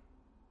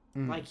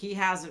 Like he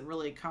hasn't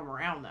really come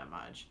around that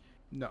much.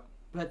 No.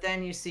 But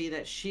then you see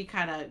that she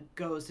kind of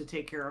goes to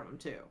take care of him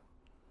too.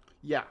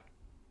 Yeah.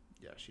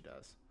 Yeah, she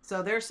does.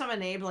 So there's some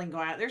enabling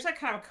going on. There's a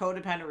kind of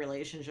codependent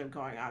relationship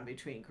going on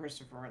between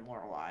Christopher and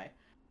Lorelai.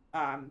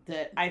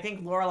 That I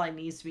think Lorelai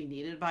needs to be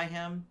needed by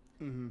him.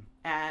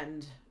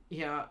 And,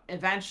 you know,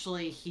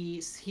 eventually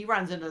he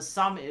runs into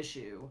some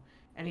issue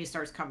and he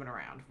starts coming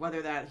around.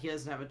 Whether that he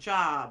doesn't have a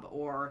job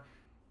or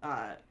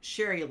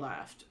Sherry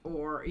left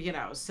or, you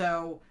know,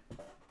 so...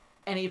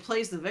 And he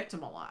plays the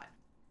victim a lot.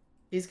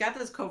 He's got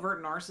this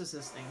covert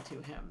narcissist thing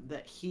to him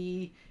that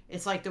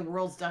it's like the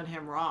world's done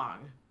him wrong.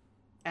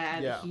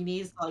 And he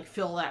needs to like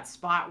fill that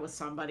spot with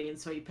somebody. And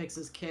so he picks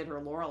his kid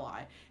or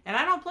Lorelai. And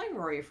I don't blame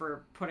Rory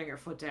for putting her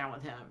foot down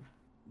with him.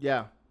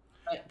 Yeah.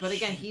 But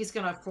again, he's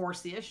going to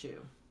force the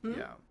issue.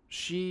 Yeah.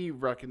 She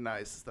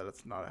recognizes that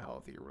it's not a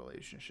healthy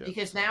relationship.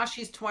 Because now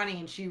she's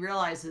 20 and she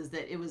realizes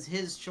that it was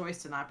his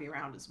choice to not be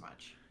around as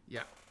much.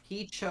 Yeah.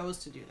 He chose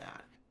to do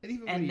that.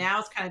 And now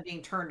it's kind of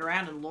being turned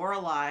around, and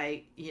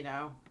Lorelai, you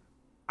know,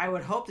 I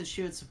would hope that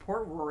she would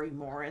support Rory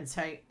more and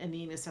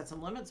need to set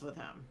some limits with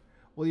him.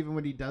 Well, even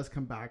when he does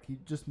come back, he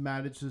just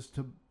manages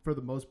to, for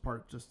the most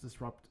part, just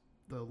disrupt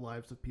the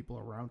lives of people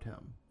around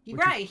him.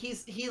 Right.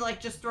 He like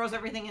just throws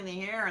everything in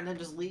the air and then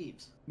just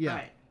leaves. Yeah.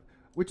 Right.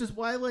 Which is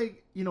why,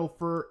 like, you know,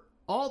 for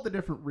all the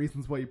different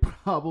reasons why you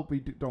probably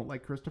don't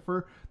like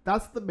Christopher,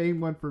 that's the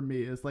main one for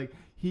me, is like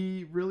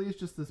he really is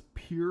just this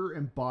pure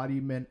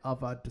embodiment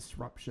of a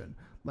disruption.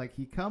 Like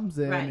he comes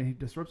in and he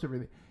disrupts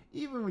everything.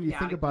 Even when you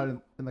think about it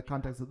in the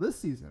context of this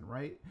season,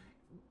 right?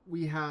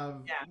 We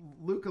have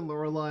Luke and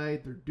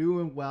Lorelai, they're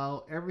doing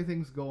well,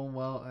 everything's going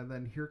well, and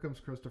then here comes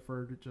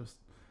Christopher to just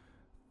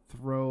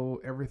throw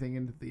everything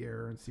into the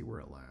air and see where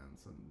it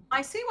lands. And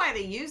I see why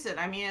they use it.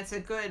 I mean, it's a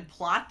good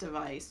plot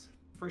device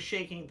for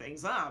shaking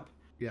things up.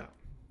 Yeah.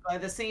 But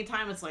at the same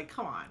time, it's like,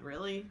 come on,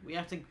 really? We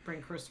have to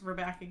bring Christopher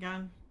back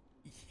again?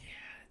 Yeah,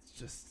 it's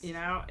just... You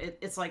know,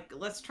 it's like,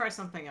 let's try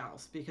something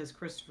else, because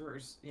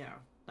Christopher's, you know,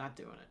 not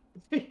doing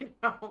it. You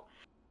know?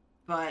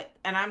 But,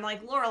 and I'm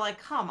like, Laura, like,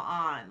 come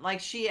on. Like,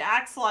 she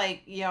acts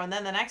like, you know, and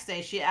then the next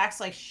day, she acts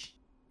like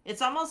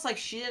it's almost like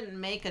she didn't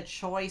make a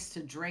choice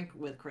to drink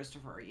with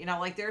Christopher. You know,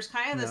 like there's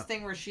kind of this Yeah.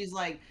 thing where she's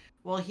like,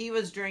 well, he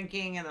was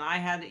drinking and then I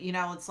had, you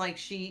know, it's like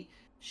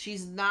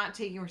she's not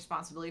taking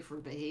responsibility for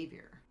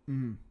behavior,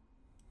 Mm.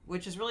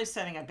 which is really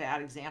setting a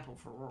bad example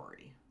for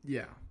Rory.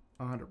 Yeah.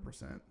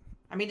 100%.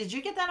 I mean, did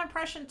you get that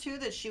impression too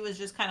that she was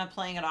just kind of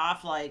playing it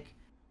off like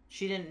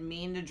she didn't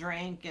mean to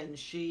drink and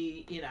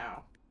she, you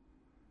know,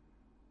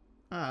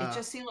 it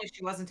just seemed like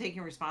she wasn't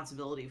taking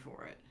responsibility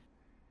for it.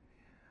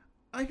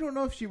 I don't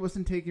know if she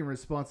wasn't taking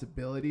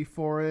responsibility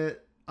for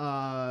it.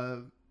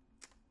 I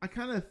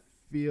kind of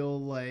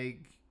feel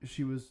like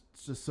she was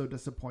just so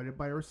disappointed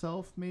by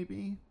herself,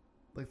 maybe.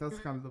 Like, that's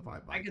kind of the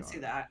vibe I could got. see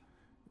that.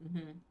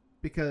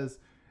 Because,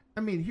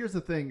 I mean, here's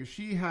the thing.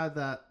 She had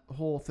that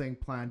whole thing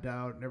planned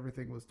out and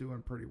everything was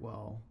doing pretty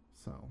well.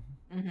 So,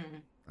 I don't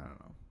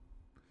know.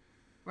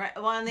 Right.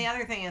 Well, and the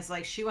other thing is,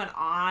 like, she went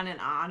on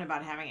and on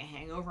about having a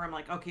hangover. I'm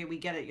like, okay, we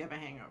get it. You have a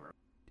hangover.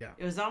 Yeah.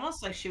 It was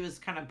almost like she was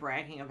kind of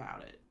bragging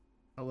about it.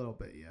 A little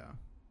bit, yeah.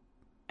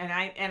 And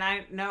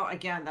I know,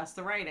 again, that's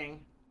the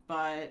writing,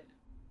 but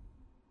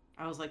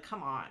I was like,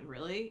 come on,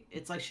 really?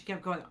 It's like she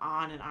kept going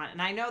on and on.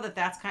 And I know that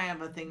that's kind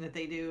of a thing that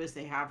they do is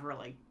they have her,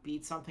 like,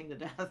 beat something to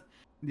death.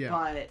 Yeah.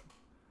 But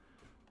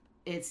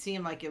it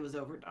seemed like it was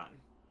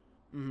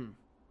overdone.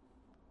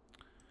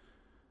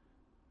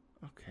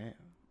 Okay.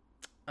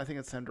 I think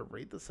it's time to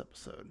rate this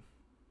episode.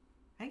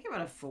 I give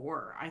it a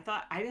 4. I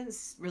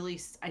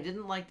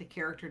didn't like the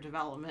character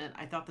development.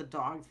 I thought the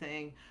dog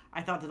thing,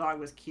 I thought the dog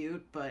was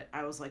cute, but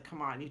I was like,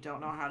 come on, you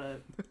don't know how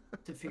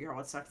to figure out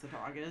what sex the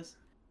dog is.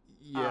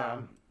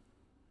 Yeah.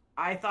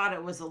 I thought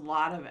it was a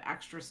lot of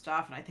extra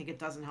stuff, and I think it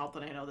doesn't help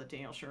that I know that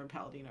Daniel Sherman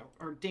Palladino,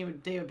 or Daniel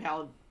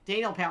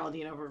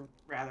Palladino,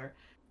 rather,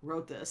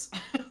 wrote this.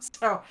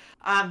 So,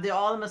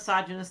 all the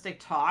misogynistic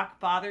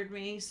talk bothered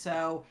me,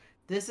 so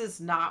this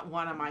is not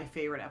one of my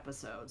favorite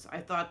episodes. I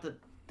thought that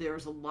there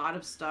was a lot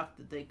of stuff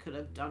that they could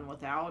have done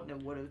without, and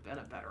it would have been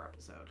a better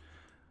episode.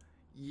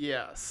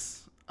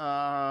 Yes.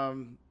 That's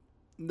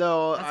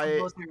the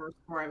most favorite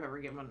score I've ever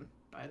given,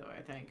 by the way,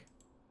 I think.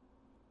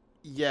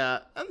 Yeah,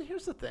 and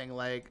here's the thing,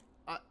 like,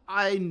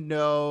 I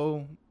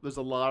know there's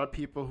a lot of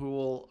people who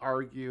will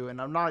argue,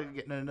 and I'm not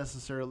going to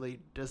necessarily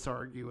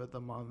disargue with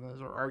them on this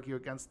or argue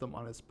against them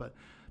on this, but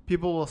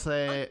people will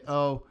say,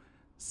 oh,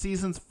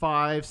 seasons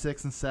 5,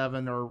 6, and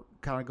 7 are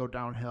kind of go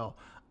downhill.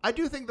 I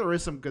do think there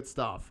is some good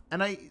stuff,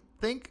 and I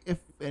think, if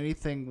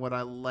anything, what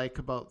I like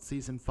about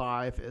season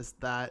 5 is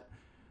that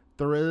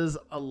there is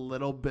a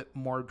little bit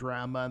more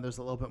drama, and there's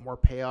a little bit more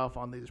payoff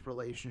on these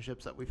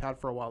relationships that we've had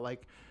for a while,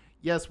 like,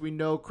 yes, we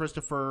know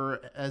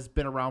Christopher has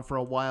been around for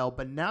a while,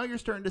 but now you're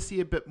starting to see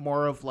a bit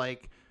more of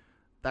like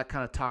that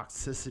kind of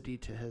toxicity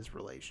to his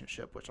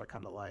relationship, which I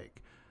kind of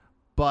like.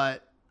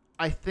 But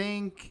I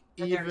think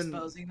they're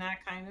exposing that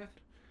kind of.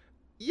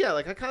 Yeah,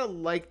 like I kind of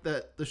like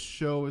that the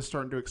show is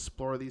starting to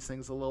explore these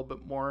things a little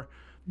bit more.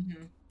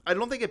 I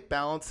don't think it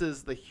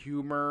balances the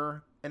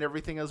humor and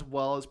everything as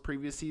well as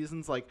previous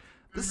seasons. Like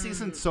this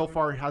season so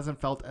far hasn't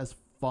felt as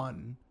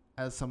fun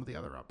as some of the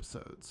other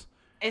episodes.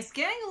 It's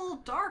getting a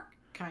little dark.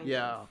 Kind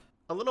of.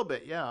 A little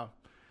bit, yeah.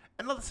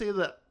 And not to say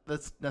that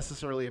that's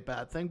necessarily a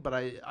bad thing, but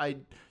I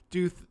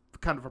do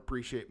kind of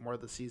appreciate more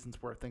of the seasons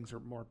where things are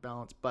more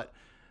balanced. But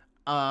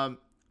I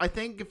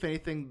think, if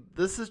anything,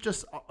 this is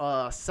just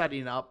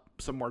setting up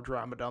some more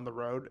drama down the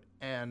road.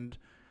 And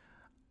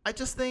I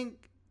just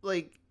think,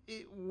 like,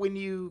 when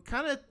you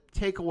kind of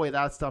take away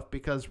that stuff,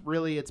 because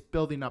really it's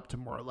building up to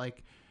more.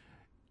 Like,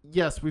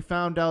 yes, we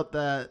found out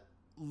that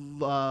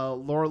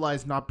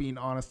Lorelai's not being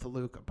honest to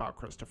Luke about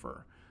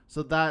Christopher.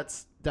 So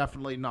that's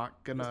definitely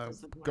not gonna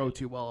go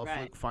too well if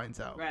Luke finds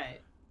out. Right.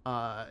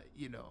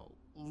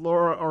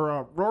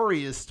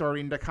 Rory is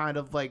starting to kind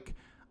of like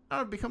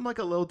become like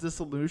a little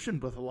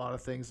disillusioned with a lot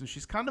of things, and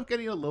she's kind of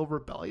getting a little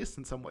rebellious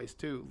in some ways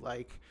too.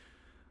 Like,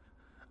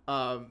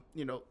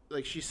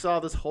 like she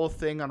saw this whole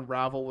thing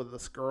unravel with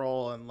this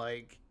girl, and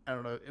like I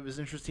don't know, it was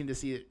interesting to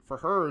see it for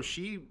her.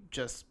 She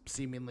just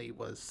seemingly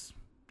was,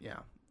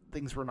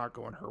 things were not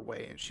going her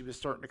way, and she was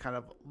starting to kind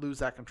of lose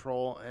that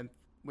control. And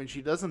when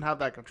she doesn't have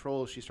that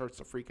control, she starts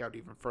to freak out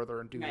even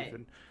further and do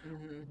even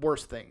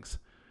worse things.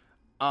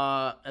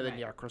 And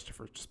then,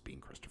 Christopher just being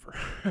Christopher.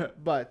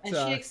 But and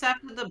she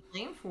accepted the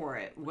blame for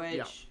it,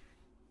 which,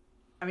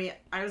 I mean,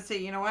 I would say,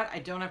 you know what? I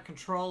don't have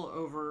control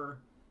over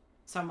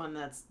someone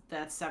that's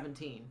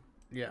 17.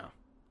 Yeah.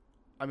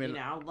 I mean,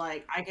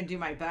 like, I can do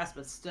my best,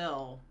 but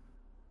still,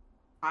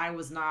 I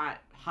was not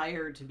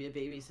hired to be a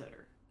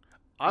babysitter.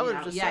 I would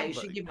have just said, you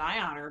should keep an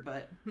eye on her,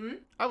 but...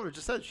 I would have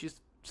just said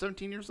she's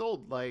 17 years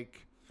old,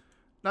 like...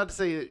 Not to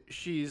say that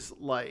she's,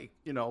 like,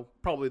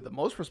 probably the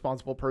most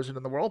responsible person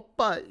in the world,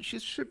 but she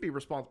should be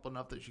responsible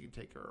enough that she can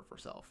take care of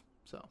herself.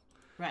 So,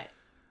 right.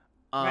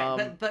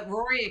 Right. But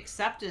Rory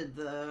accepted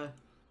the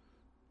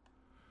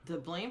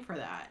blame for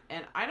that.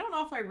 And I don't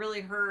know if I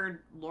really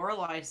heard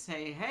Lorelai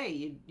say,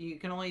 hey, you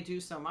can only do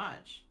so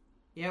much.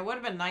 Yeah, it would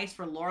have been nice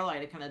for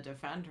Lorelai to kind of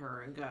defend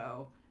her and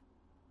go,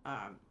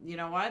 you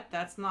know what?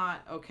 That's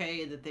not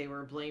okay that they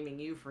were blaming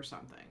you for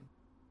something.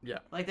 Yeah.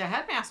 Like the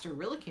headmaster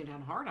really came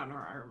down hard on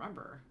her. I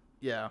remember.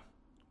 Yeah.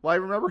 Well, I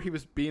remember he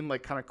was being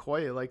like kind of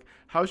coy, like,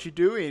 "How's she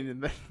doing?"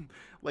 And then,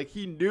 like,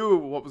 he knew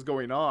what was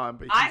going on,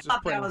 but I he's just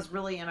thought playing. that was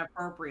really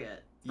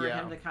inappropriate for Yeah.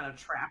 him to kind of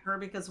trap her,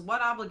 because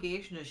what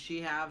obligation does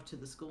she have to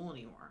the school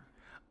anymore?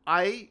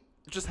 I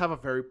just have a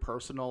very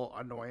personal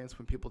annoyance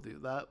when people do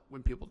that.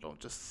 When people don't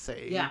just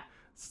say Yeah.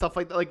 stuff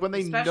like that, like when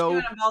they Especially know. when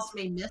it involves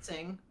me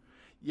missing.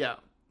 Yeah,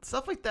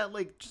 stuff like that.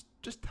 Like,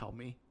 just tell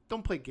me.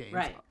 Don't play games.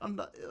 Right. I'm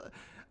not.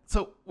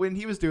 So when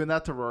he was doing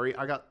that to Rory,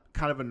 I got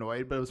kind of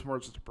annoyed, but it was more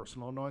just a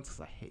personal annoyance because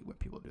I hate when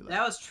people do that.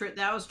 That was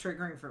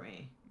triggering for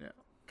me. Yeah.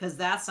 Because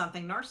that's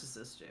something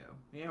narcissists do.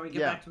 You know, we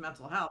get back to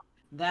mental health.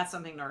 That's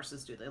something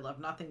narcissists do. They love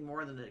nothing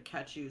more than to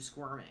catch you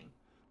squirming.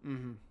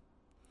 Mm-hmm.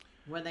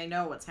 When they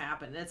know what's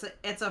happened.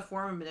 It's a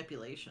form of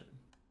manipulation.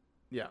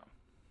 Yeah.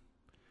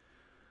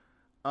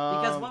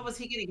 Because what was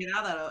he going to get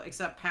out of that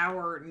except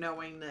power,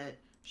 knowing that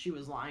she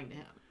was lying to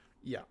him?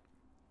 Yeah,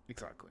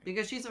 exactly.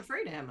 Because she's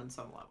afraid of him on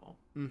some level.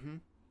 Mm-hmm.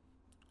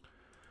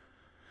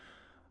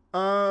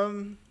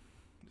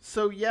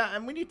 So yeah,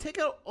 and when you take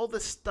out all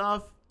this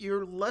stuff,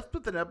 you're left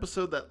with an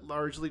episode that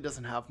largely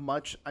doesn't have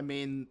much. I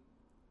mean,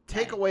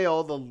 take away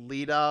all the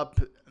lead up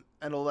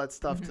and all that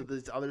stuff to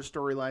these other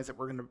storylines that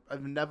we're going to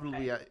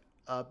inevitably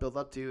build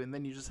up to, and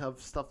then you just have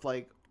stuff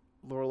like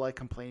Lorelai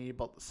complaining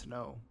about the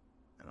snow,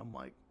 and I'm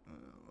like,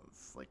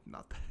 it's like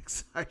not that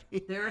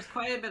exciting. There's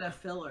quite a bit of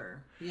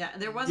filler. Yeah,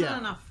 there wasn't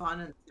enough fun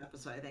in this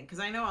episode, I think, because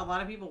I know a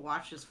lot of people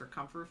watch this for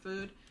comfort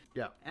food.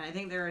 Yeah, and I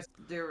think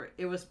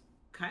it was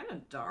kind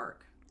of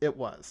dark. It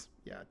was.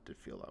 Yeah, it did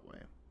feel that way.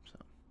 So,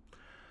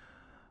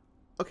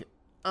 okay.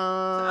 So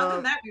other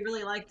than that, we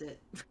really liked it.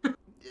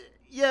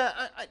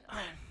 Yeah,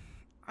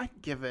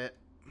 I'd give it.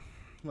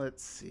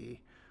 Let's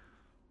see.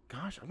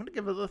 Gosh, I'm gonna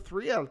give it a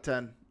 3 out of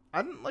 10.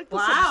 I didn't like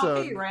this episode.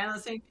 Okay, you ran on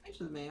the same page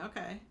with me.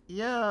 Okay.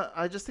 Yeah,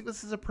 I just think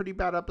this is a pretty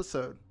bad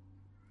episode.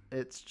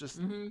 It's just,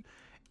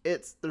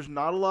 there's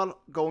not a lot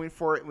going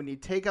for it. When you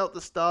take out the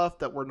stuff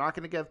that we're not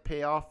gonna get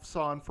payoffs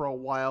on for a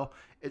while,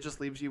 it just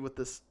leaves you with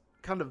this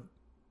kind of,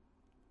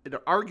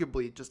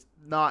 arguably just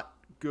not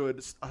good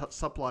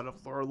subplot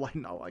of Lorelai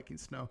not liking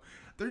snow.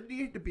 There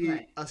needed to be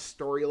a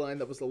storyline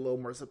that was a little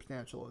more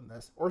substantial in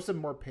this, or some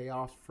more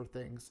payoffs for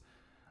things.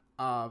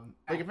 Like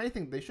if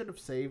anything, they should have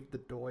saved the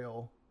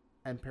Doyle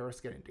and Paris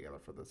getting together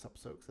for this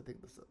episode, because I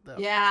think this.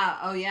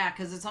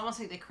 Because it's almost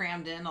like they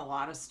crammed in a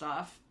lot of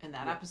stuff in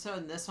that episode,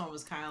 and this one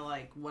was kind of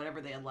like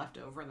whatever they had left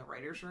over in the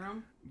writers'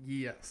 room.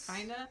 Yes.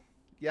 Kind of.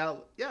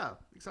 Yeah,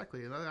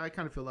 exactly, and I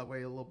kind of feel that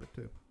way a little bit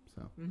too.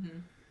 So.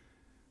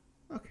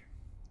 Okay.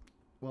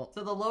 Well,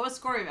 so the lowest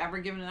score you've ever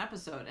given an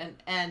episode,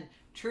 and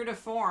true to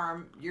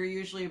form, you're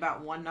usually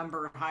about one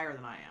number higher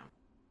than I am.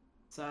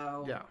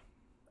 So yeah.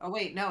 Oh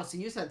wait, no. So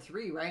you said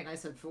 3, right? And I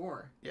said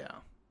 4. Yeah.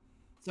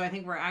 So I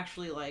think we're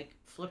actually like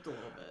flipped a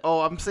little bit.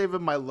 Oh, I'm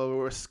saving my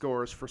lowest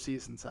scores for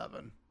season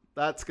 7.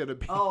 That's gonna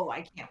be. Oh,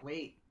 I can't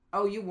wait.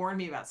 Oh, you warned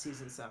me about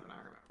season 7. I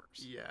remember.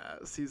 Yeah,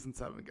 season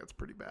 7 gets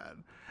pretty bad.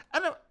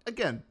 And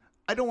again,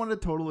 I don't want to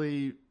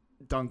totally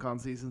dunk on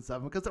season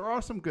 7 because there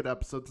are some good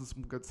episodes and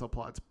some good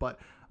subplots, but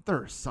there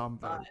are some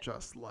that are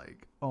just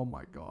like, oh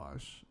my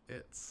gosh,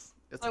 it's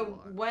a so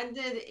lot. When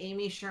did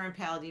Amy Sherman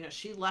Palladino?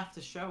 She left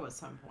the show at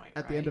some point.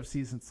 At the end of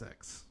season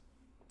 6.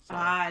 So.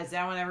 Is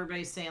that when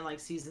everybody's saying like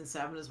season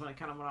 7 is when it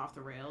kind of went off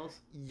the rails?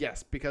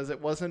 Yes, because it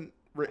wasn't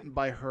written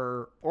by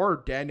her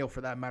or Daniel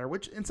for that matter,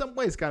 which in some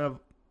ways kind of,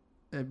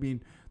 I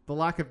mean, the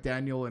lack of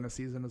Daniel in a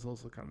season is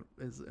also kind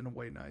of is in a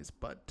way nice,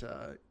 but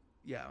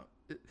yeah,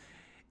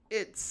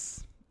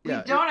 it's. We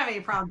don't have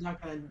any problem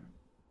dunking on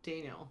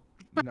Daniel.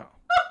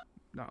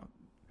 No.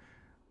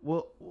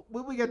 Well,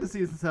 when we get to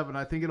season 7,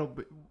 I think it'll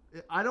be.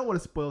 I don't want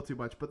to spoil too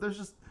much, but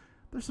there's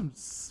some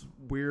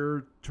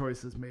weird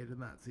choices made in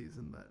that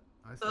season that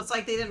I. So it's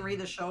like they didn't read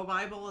the show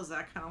Bible. Is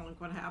that kind of like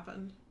what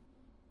happened?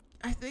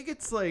 I think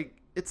it's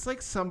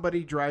like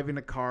somebody driving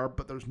a car,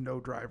 but there's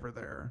no driver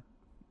there.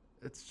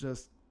 It's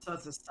just. So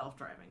it's a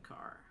self-driving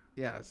car.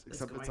 Yeah,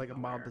 except it's like a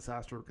mild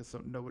disaster because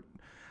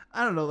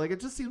I don't know. Like it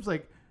just seems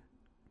like.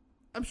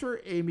 I'm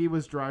sure Amy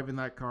was driving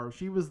that car.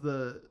 She was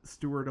the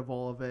steward of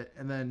all of it.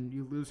 And then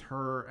you lose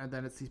her, and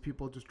then it's these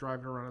people just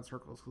driving around in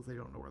circles because they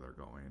don't know where they're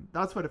going.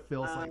 That's what it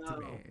feels like to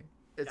me.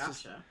 It's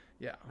just,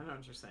 yeah. I know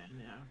what you're saying,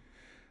 yeah.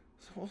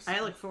 So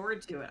I look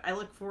forward to it. I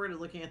look forward to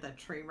looking at that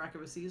train wreck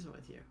of a season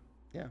with you.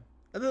 Yeah.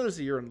 And then there's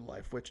A Year in the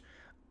Life, which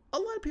a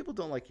lot of people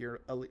don't like a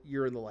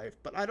year in the Life,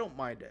 but I don't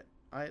mind it.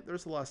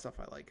 There's a lot of stuff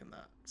I like in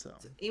that. So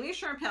Amy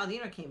Sherman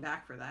Palladino came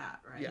back for that,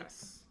 right?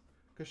 Yes.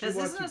 Because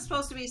isn't it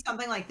supposed to be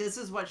something like this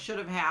is what should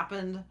have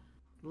happened,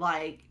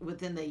 like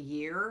within the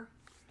year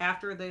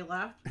after they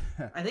left?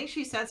 I think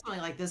she said something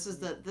like this is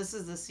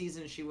the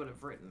season she would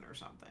have written or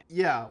something.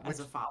 Yeah, as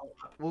a follow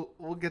up.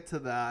 We'll get to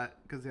that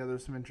because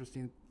there's some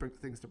interesting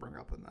things to bring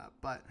up in that.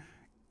 But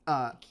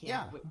wait.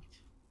 Yeah, we've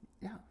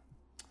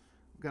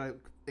got an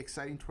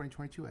exciting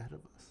 2022 ahead of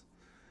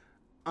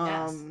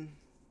us.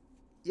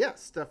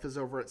 Yes, Steph is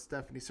over at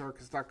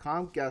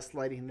stephaniesarkis.com.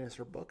 Gaslighting is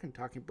her book, and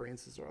Talking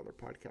Brains is her other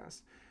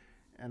podcast.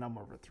 and I'm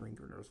over at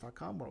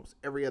thringernerds.com, where almost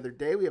every other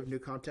day we have new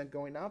content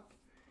going up.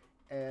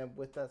 And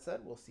with that said,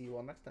 we'll see you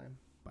all next time.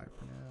 Bye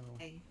for now.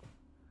 Hey.